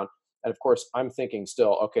coming down. And of course, I'm thinking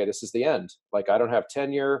still, okay, this is the end. Like, I don't have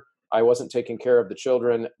tenure. I wasn't taking care of the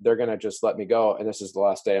children. They're going to just let me go. And this is the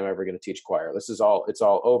last day I'm ever going to teach choir. It's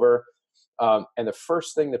all over. And the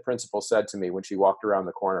first thing the principal said to me when she walked around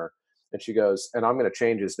the corner, and she goes, and I'm going to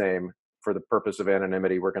change his name for the purpose of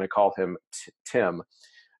anonymity. We're going to call him Tim.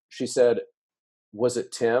 She said, "Was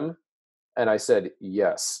it Tim?" And I said,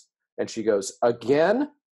 "Yes." And she goes, "Again?"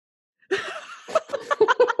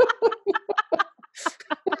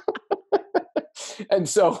 And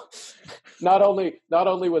so not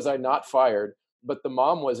only was I not fired, but the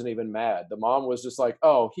mom wasn't even mad. The mom was just like,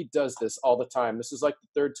 "Oh, he does this all the time. This is like the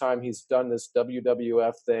third time he's done this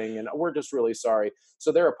WWF thing, and we're just really sorry."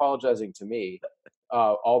 So they're apologizing to me.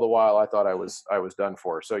 All the while, I thought I was done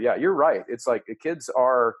for. So yeah, you're right. It's like the kids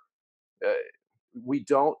are. Uh, we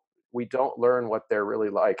don't learn what they're really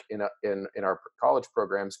like in our college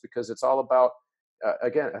programs, because it's all about.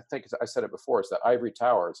 Again, I think I said it before. It's that ivory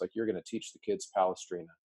tower. It's like you're going to teach the kids Palestrina,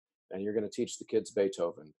 and you're going to teach the kids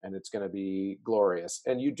Beethoven, and it's going to be glorious.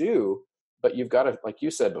 And you do, but you've got to, like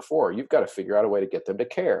you said before, you've got to figure out a way to get them to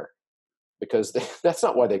care, because that's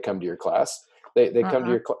not why they come to your class. They come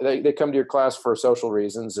to Uh-uh. your they come to your class for social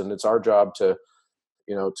reasons, and it's our job to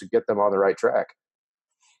to get them on the right track.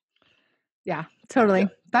 Yeah, Yeah. totally.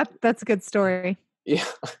 That's a good story. Yeah.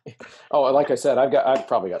 Oh, like I said, I've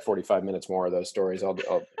probably got 45 minutes more of those stories. Maybe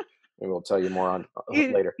we'll tell you more on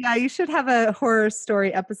later. Yeah, you should have a horror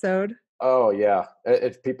story episode. Oh yeah,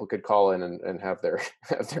 if people could call in and have their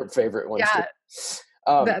have their favorite ones too.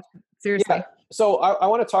 Yeah, Um, that yeah. seriously. So I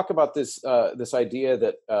want to talk about this idea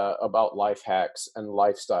that about life hacks and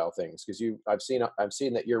lifestyle things, because I've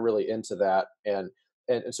seen that you're really into that, and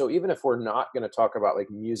so even if we're not going to talk about like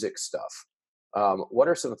music stuff, what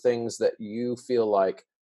are some things that you feel like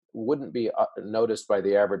wouldn't be noticed by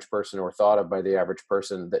the average person or thought of by the average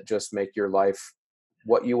person that just make your life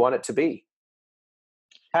what you want it to be?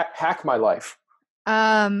 Hack my life.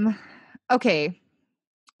 Um, okay,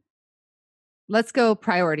 let's go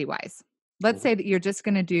priority wise. Let's Mhm. say that you're just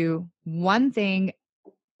going to do one thing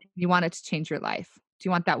you want it to change your life. Do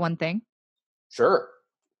you want that one thing? Sure.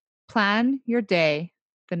 Plan your day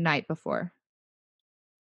the night before.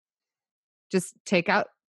 Just take out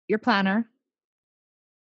your planner.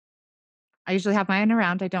 I usually have mine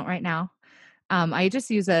around. I don't right now. I just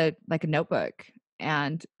use a like a notebook,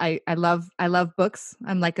 and I love books.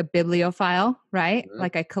 I'm like a bibliophile, right? Mhm.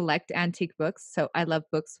 Like I collect antique books, so I love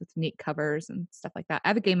books with neat covers and stuff like that. I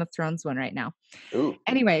have a Game of Thrones one right now. Ooh.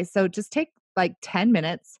 Anyway, so just take like 10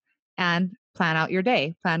 minutes and plan out your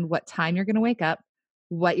day. Plan what time you're going to wake up,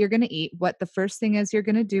 what you're going to eat, what the first thing is you're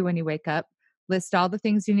going to do when you wake up. List all the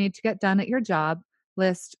things you need to get done at your job.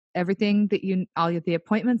 List everything that all the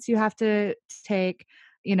appointments you have to take.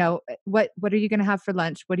 What are you going to have for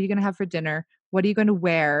lunch? What are you going to have for dinner? What are you going to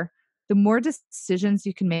wear? The more decisions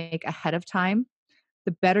you can make ahead of time,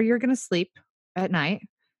 the better you're going to sleep at night,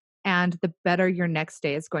 and the better your next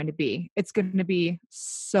day is going to be. It's going to be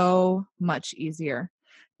so much easier,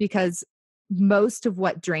 because most of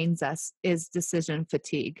what drains us is decision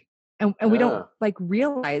fatigue. And we don't Ah. like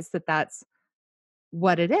realize that that's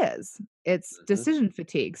what it is. It's Mhm. decision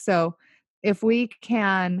fatigue. So if we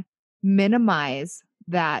can minimize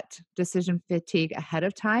that decision fatigue ahead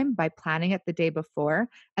of time by planning it the day before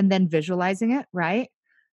and then visualizing it, right? Mhm.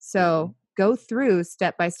 So go through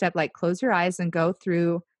step by step, like close your eyes and go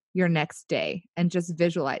through your next day and just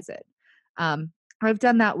visualize it. Um, I've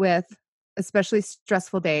done that with especially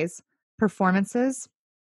stressful days, performances.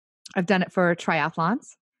 I've done it for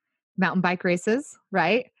triathlons, mountain bike races,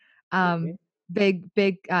 right? Mhm.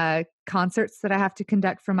 Big concerts that I have to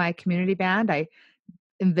conduct for my community band. I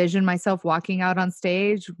envision myself walking out on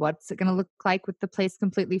stage. What's it going to look like with the place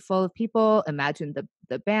completely full of people? Imagine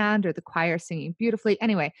the band or the choir singing beautifully.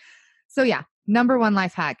 Anyway, so yeah, number one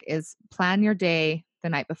life hack is plan your day the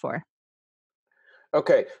night before.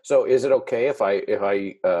 Okay, so is it okay if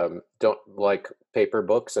I don't like paper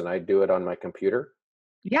books and I do it on my computer?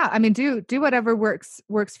 Yeah, I mean, do whatever works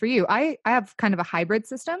for you. I have kind of a hybrid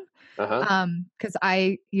system, Uh-huh. because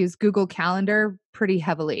I use Google Calendar pretty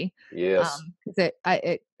heavily, Yes. because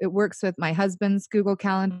it works with my husband's Google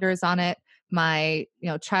Calendar is on it. My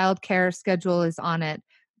childcare schedule is on it.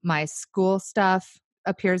 My school stuff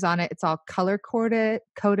appears on it. It's all color coded.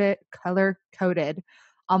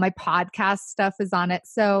 All my podcast stuff is on it.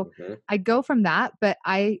 So Mhm. I go from that, but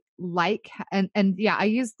I like and yeah, I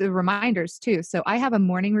use the reminders too. So I have a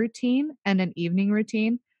morning routine and an evening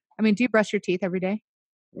routine. I mean, do you brush your teeth every day?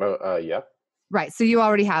 Well, yeah. Right. So you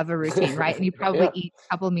already have a routine, right? And you probably Yeah. eat a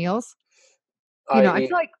couple meals. I I eat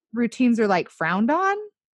feel like routines are like frowned on,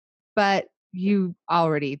 but you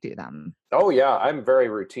already do them. Oh yeah, I'm very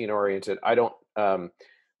routine oriented. I don't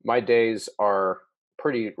my days are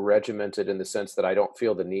pretty regimented in the sense that I don't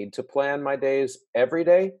feel the need to plan my days every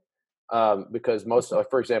day. Because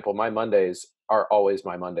for example, my Mondays are always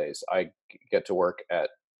my Mondays. I get to work at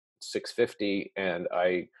 6:50 and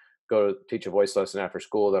I go to teach a voice lesson after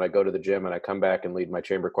school. Then I go to the gym and I come back and lead my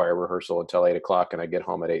chamber choir rehearsal until 8 o'clock, and I get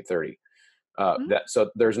home at 8:30. Mhm.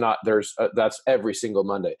 That's every single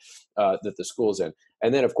Monday that the school's in.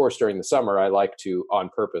 And then of course during the summer I like to on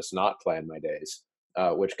purpose not plan my days,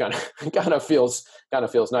 which kind of kind of feels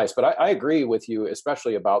nice. But I agree with you,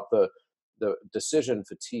 especially about the decision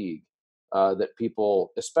fatigue that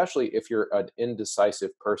people, especially if you're an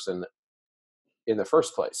indecisive person in the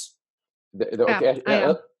first place. Yeah, Okay, I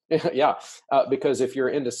am. yeah, because if you're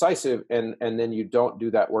indecisive and then you don't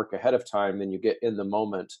do that work ahead of time, then you get in the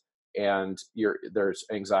moment and there's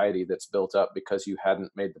anxiety that's built up because you hadn't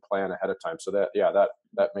made the plan ahead of time. So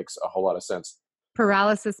that makes a whole lot of sense.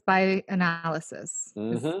 Paralysis by analysis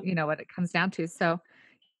is, Hmm. what it comes down to. So,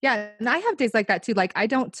 yeah, and I have days like that too. Like I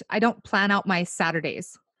don't plan out my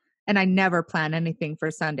Saturdays, and I never plan anything for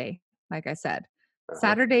Sunday. Like I said, Uh-huh.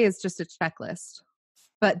 Saturday is just a checklist.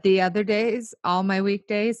 But the other days, all my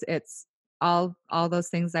weekdays, it's all those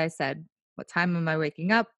things I said. What time am I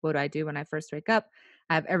waking up? What do I do when I first wake up?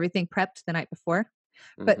 I have everything prepped the night before.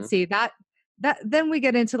 But Hmm. see that then we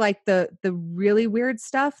get into like the really weird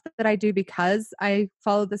stuff that I do because I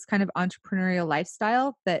follow this kind of entrepreneurial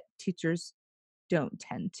lifestyle that teachers don't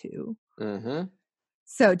tend to. Hmm.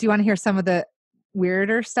 So, do you want to hear some of the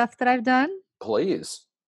weirder stuff that I've done? Please.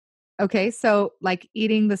 Okay, so like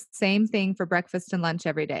eating the same thing for breakfast and lunch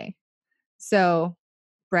every day. So,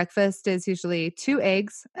 breakfast is usually 2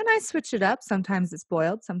 eggs, and I switch it up. Sometimes it's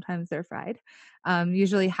boiled, sometimes they're fried.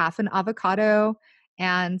 Usually half an avocado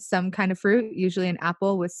and some kind of fruit, usually an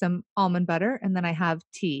apple with some almond butter, and then I have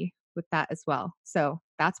tea with that as well. So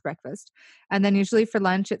that's breakfast. And then usually for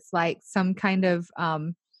lunch, it's like some kind of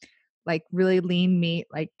like really lean meat,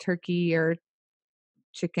 like turkey or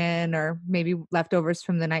chicken, or maybe leftovers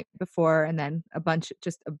from the night before, and then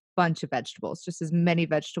just a bunch of vegetables, just as many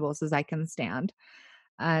vegetables as I can stand.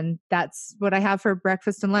 And that's what I have for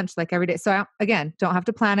breakfast and lunch, like every day. So again, don't have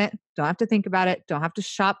to plan it, don't have to think about it, don't have to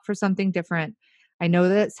shop for something different. I know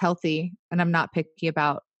that it's healthy, and I'm not picky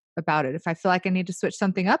about it. If I feel like I need to switch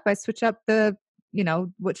something up, I switch up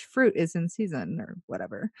which fruit is in season or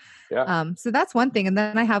whatever. Yeah. So that's one thing. And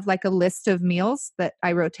then I have like a list of meals that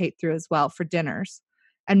I rotate through as well for dinners.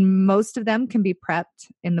 And most of them can be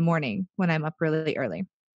prepped in the morning when I'm up really early.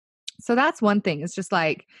 So that's one thing. It's just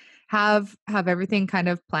like have everything kind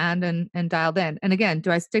of planned and dialed in. And again,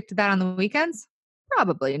 do I stick to that on the weekends?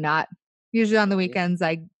 Probably not. Usually on the weekends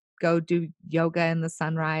I go do yoga in the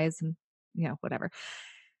sunrise and whatever.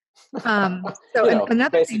 So and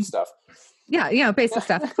another Basic thing, stuff. yeah, basic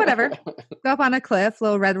stuff. Whatever. Go up on a cliff,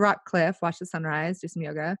 little red rock cliff, watch the sunrise, do some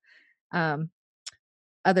yoga. Um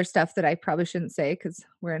Other stuff that I probably shouldn't say because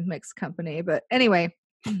we're in mixed company. But anyway,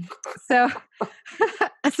 so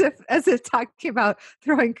as if talking about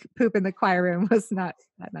throwing poop in the choir room was not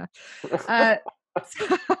enough. Uh,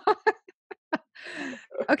 so,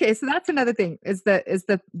 okay, so that's another thing is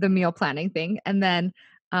the meal planning thing, and then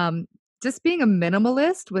um, just being a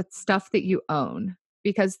minimalist with stuff that you own,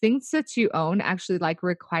 because things that you own actually like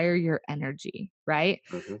require your energy, right?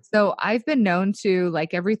 Hmm. So I've been known to,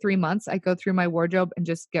 like, every 3 months I go through my wardrobe and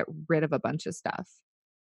just get rid of a bunch of stuff.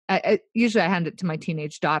 Usually I hand it to my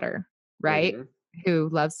teenage daughter, right, Hmm. who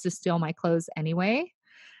loves to steal my clothes anyway.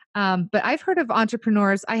 But I've heard of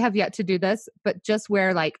entrepreneurs, I have yet to do this, but just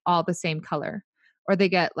wear like all the same color, or they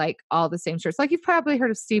get like all the same shirts. Like, you've probably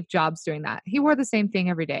heard of Steve Jobs doing that. He wore the same thing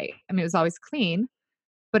every day. I mean, it was always clean,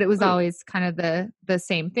 but it was Hmm. always kind of the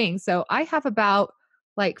same thing. So I have about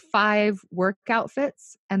like 5 work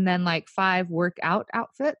outfits and then like 5 workout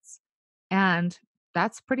outfits, and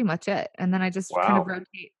that's pretty much it. And then I just kind of Wow.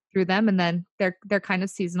 rotate through them, and then they're kind of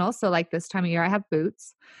seasonal. So like this time of year I have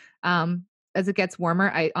boots. As it gets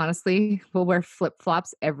warmer, I honestly will wear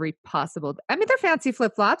flip-flops every possible. I mean, they're fancy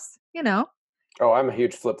flip-flops. Oh, I'm a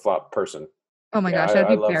huge flip-flop person. Oh my Yeah, gosh, I, I'd I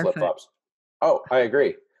be love barefoot. flip-flops. Oh, I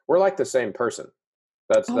agree. We're like the same person.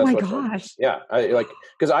 That's Oh my what's fun. gosh. Yeah, I like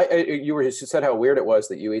because you said how weird it was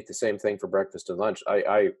that you eat the same thing for breakfast and lunch.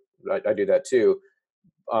 I do that too.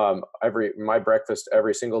 Every my breakfast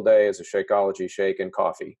every single day is a Shakeology shake and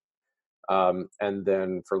coffee. And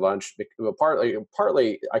then for lunch, well,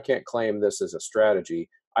 partly I can't claim this as a strategy.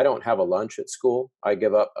 I don't have a lunch at school. I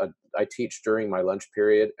teach during my lunch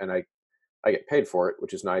period, and I get paid for it,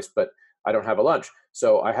 which is nice, but I don't have a lunch.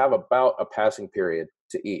 So I have about a passing period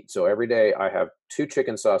to eat. So every day I have 2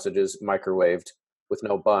 chicken sausages microwaved with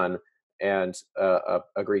no bun and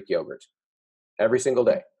a Greek yogurt every single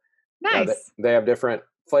day. Now Nice. they have different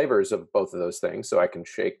flavors of both of those things, so I can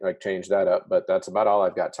change that up. But that's about all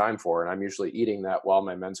I've got time for, and I'm usually eating that while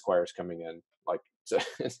my men's choir is coming in, like to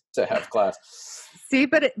to have class. See,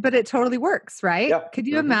 but it totally works, right? Yeah. Could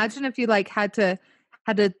you Hmm. imagine if you like had to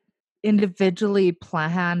individually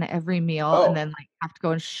plan every meal and Oh, then like have to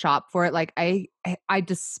go and shop for it? Like I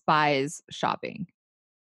despise shopping.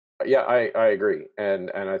 yeah, I agree,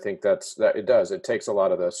 and I think that it does. It takes a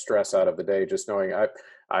lot of the stress out of the day. Just knowing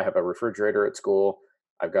I have a refrigerator at school.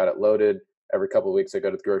 I've got it loaded. Every couple of weeks, I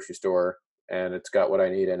go to the grocery store, and it's got what I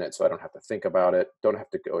need in it, so I don't have to think about it. Don't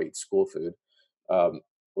have to go eat school food, um,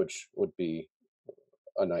 which would be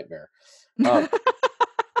a nightmare. Um,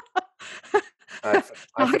 I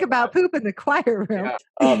Talk feel about bad. poop in the choir room.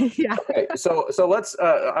 Yeah. Yeah. Okay. So let's.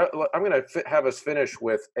 I'm going to have us finish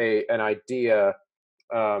with an idea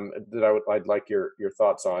that I'd like your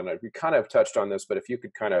thoughts on. We kind of touched on this, but if you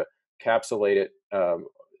could kind of capsulate it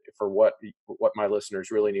for what my listeners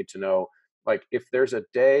really need to know, like if there's a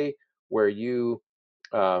day where you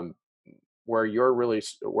um, where you're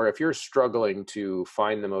where if you're struggling to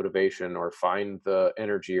find the motivation or find the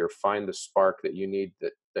energy or find the spark that you need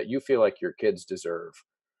that you feel like your kids deserve,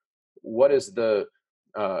 what is the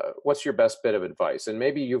what's your best bit of advice? And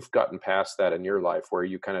maybe you've gotten past that in your life where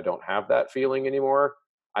you kind of don't have that feeling anymore.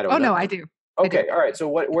 I don't Oh, know. no, I do. I do. Okay, all right. So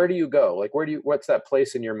where do you go? Like what's that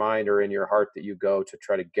place in your mind or in your heart that you go to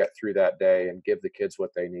try to get through that day and give the kids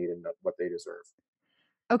what they need and what they deserve?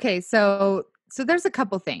 Okay, so there's a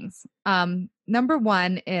couple things. Number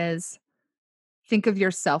 1 is think of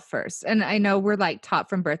yourself first. And I know we're like taught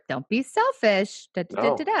from birth, don't be selfish, da, da,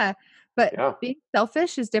 da, da, No. da. But Yeah. being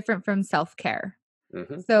selfish is different from self-care.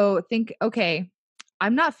 Mhm. So think, okay,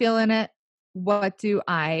 I'm not feeling it. What do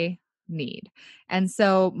I need? And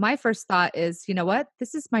so my first thought is, you know what?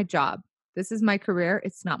 This is my job. This is my career.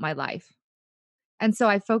 It's not my life. And so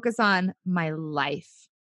I focus on my life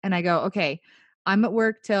and I go, okay, I'm at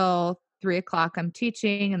work till 3 o'clock. I'm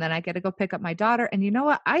teaching and then I get to go pick up my daughter. And you know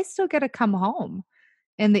what? I still get to come home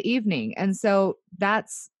in the evening. And so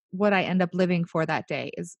that's what I end up living for that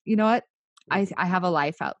day is, you know what? Mhm. I have a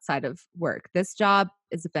life outside of work. This job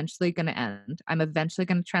is eventually going to end. I'm eventually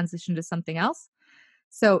going to transition to something else.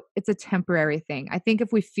 So it's a temporary thing. I think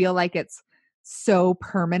if we feel like it's so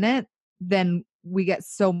permanent, then we get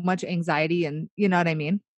so much anxiety and you know what I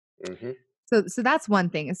mean? Mhm. So that's one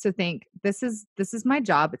thing is to think this is my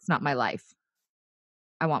job, it's not my life.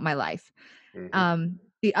 I want my life. Mhm.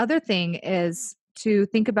 The other thing is to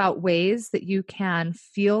think about ways that you can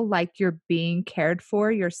feel like you're being cared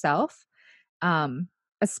for yourself, um,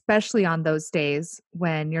 especially on those days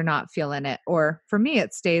when you're not feeling it. Or for me,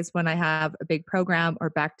 it's days when I have a big program or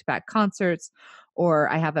back to back concerts, or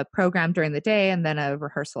I have a program during the day and then a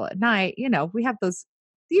rehearsal at night. You know, we have those.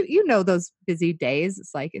 You know those busy days.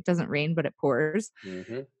 It's like it doesn't rain, but it pours.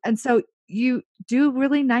 Mhm. And so you do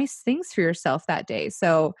really nice things for yourself that day.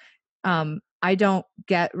 So I don't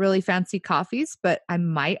get really fancy coffees, but I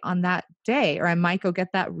might on that day, or I might go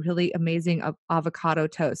get that really amazing avocado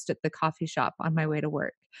toast at the coffee shop on my way to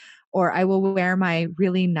work. Or I will wear my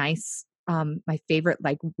really nice, my favorite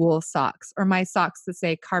like wool socks, or my socks that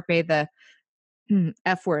say carpe the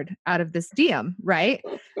F word out of this diem, right?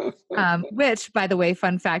 Which, by the way,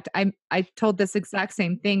 fun fact, I told this exact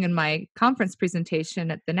same thing in my conference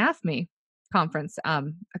presentation at the NAFME conference a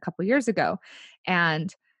couple years ago,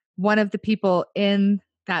 and one of the people in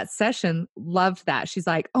that session loved that. She's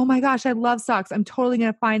like, "Oh my gosh, I love socks. I'm totally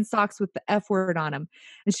gonna find socks with the F word on them."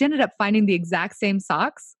 And she ended up finding the exact same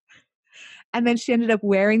socks, and then she ended up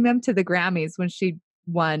wearing them to the Grammys when she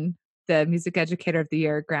won the Music Educator of the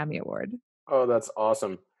Year Grammy Award. Oh, that's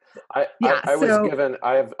awesome. Yeah, I was so given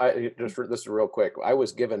I just this is real quick. I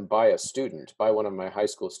was given by a student, by one of my high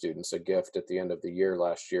school students, a gift at the end of the year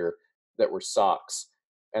last year that were socks,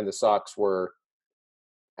 and the socks were,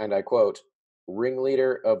 and I quote,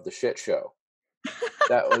 "ringleader of the shit show."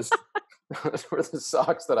 That was those were the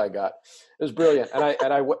socks that I got. It was brilliant,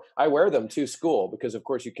 and I wear them to school because, of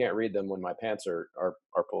course, you can't read them when my pants are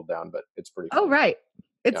pulled down, but it's pretty oh, funny. right.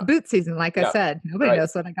 It's Yeah, boot season, like I yeah, said. Nobody right.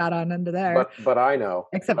 knows what I got on under there, But I know,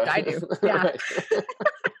 except but I do. Yeah. right.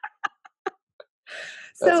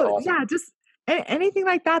 That's So, awesome. yeah, just anything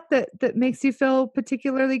like that that makes you feel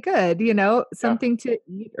particularly good, you know, Yeah. something to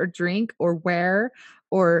eat or drink or wear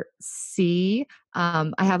or see.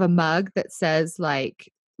 I have a mug that says,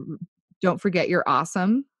 like, "R don't forget you're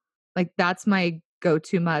awesome." Like, that's my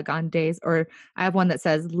go-to mug on days or I have one that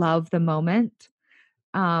says, "Love the moment."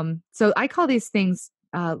 So I call these things,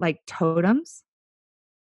 like totems.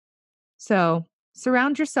 So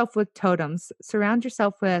surround yourself with totems. Surround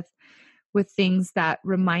yourself with things that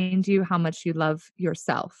remind you how much you love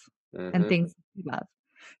yourself. and Mm-hmm. things you love.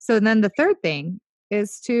 So then the third thing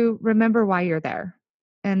is to remember why you're there.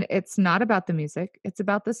 And it's not about the music, it's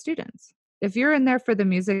about the students. If you're in there for the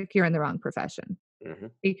music, you're in the wrong profession Mm-hmm.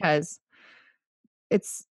 because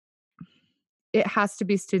it's it has to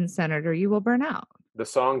be student centered or you will burn out. The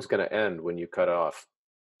song's going to end when you cut off.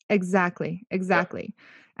 Exactly, Yeah. exactly.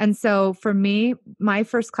 And so for me, my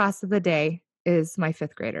first class of the day is my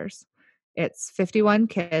 5th graders. It's 51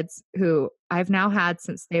 kids who I've now had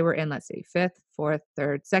since they were in, let's see, 5th, 4th,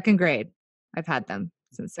 3rd, 2nd grade. I've had them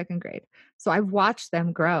since 2nd grade. So I've watched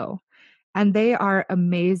them grow. And they are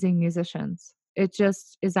amazing musicians. It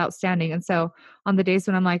just is outstanding. And so on the days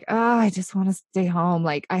when I'm like, oh, I just want to stay home,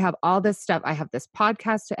 like I have all this stuff. I have this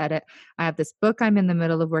podcast to edit. I have this book I'm in the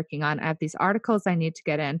middle of working on. I have these articles I need to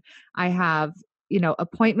get in. I have,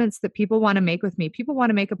 appointments that people want to make with me. People want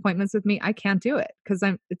to make appointments with me. I can't do it because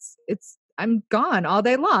I'm gone all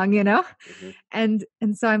day long. Mm-hmm.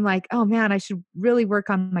 And so I'm like, oh man, I should really work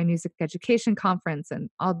on my music education conference and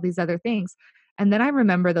all these other things. And then I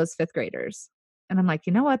remember those 5th graders. And I'm like,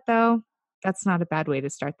 you know what though? That's not a bad way to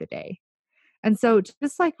start the day. And so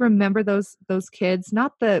just like remember those kids,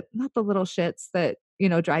 not the little shits that,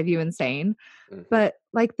 drive you insane, Mm-hmm. but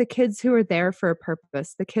like the kids who are there for a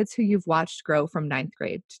purpose, the kids who you've watched grow from 9th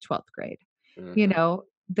grade to 12th grade. Mm-hmm.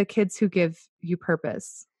 The kids who give you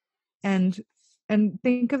purpose and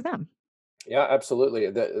think of them. Yeah, absolutely.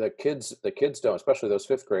 The kids don't, especially those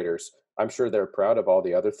 5th graders. I'm sure they're proud of all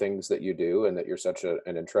the other things that you do and that you're such an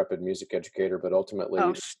intrepid music educator, but Oh, ultimately,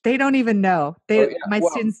 they don't even know. oh yeah, My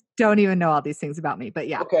well, students don't even know all these things about me, but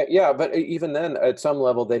yeah. okay, yeah, but even then, at some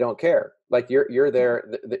level, they don't care. Like you're there,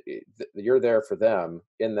 you're there for them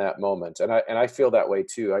in that moment, and I feel that way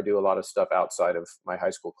too. I do a lot of stuff outside of my high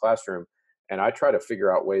school classroom, and I try to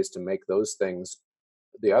figure out ways to make those things,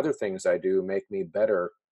 the other things I do, make me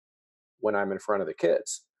better when I'm in front of the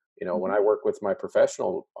kids. When Mhm. I work with my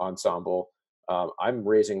professional ensemble, I'm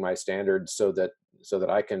raising my standards so that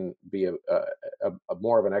I can be a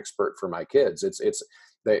more of an expert for my kids.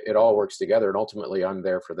 It all works together, and ultimately I'm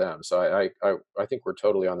there for them. So I think we're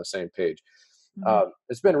totally on the same page. Mhm.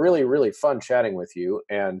 It's been really really fun chatting with you,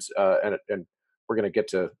 and we're going to get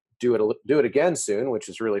to do it again soon, which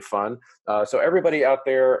is really fun. So everybody out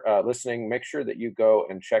there listening, make sure that you go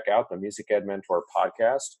and check out the Music Ed Mentor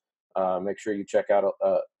podcast. Make sure you check out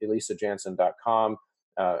elisajanson.com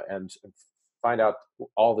and find out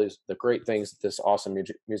all the great things that this awesome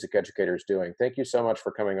music educator is doing. Thank you so much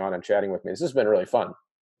for coming on and chatting with me. This has been really fun.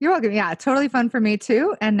 You're welcome. Yeah, totally fun for me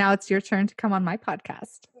too. And now it's your turn to come on my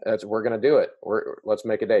podcast. We're going to do it. Let's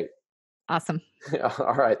make a date. Awesome.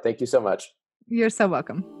 All right. Thank you so much. You're so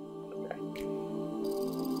welcome.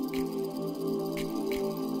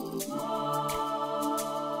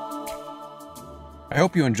 I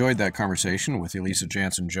hope you enjoyed that conversation with Elisa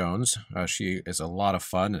Janson Jones. She is a lot of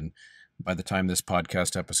fun, and by the time this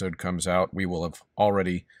podcast episode comes out, we will have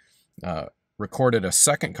already recorded a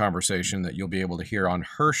second conversation that you'll be able to hear on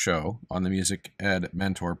her show on the Music Ed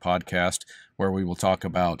Mentor podcast, where we will talk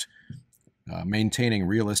about maintaining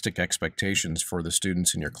realistic expectations for the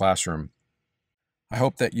students in your classroom. I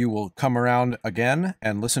hope that you will come around again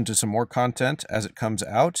and listen to some more content as it comes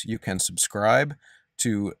out. You can subscribe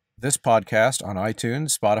to this podcast on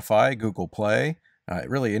iTunes, Spotify, Google Play,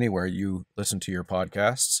 really anywhere you listen to your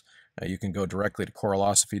podcasts. You can go directly to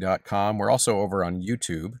choralosophy.com. We're also over on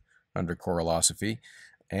YouTube under Choralosophy.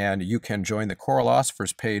 And you can join the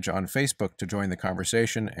Choralosophers page on Facebook to join the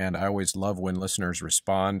conversation. And I always love when listeners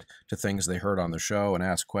respond to things they heard on the show and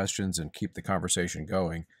ask questions and keep the conversation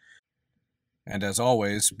going. And as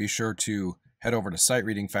always, be sure to head over to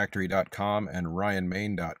sightreadingfactory.com and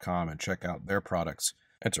ryanmain.com and check out their products.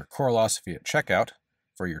 Enter Choralosophy at checkout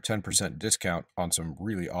for your 10% discount on some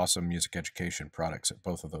really awesome music education products at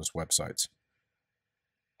both of those websites.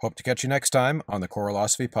 Hope to catch you next time on the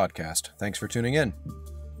Choralosophy podcast. Thanks for tuning in.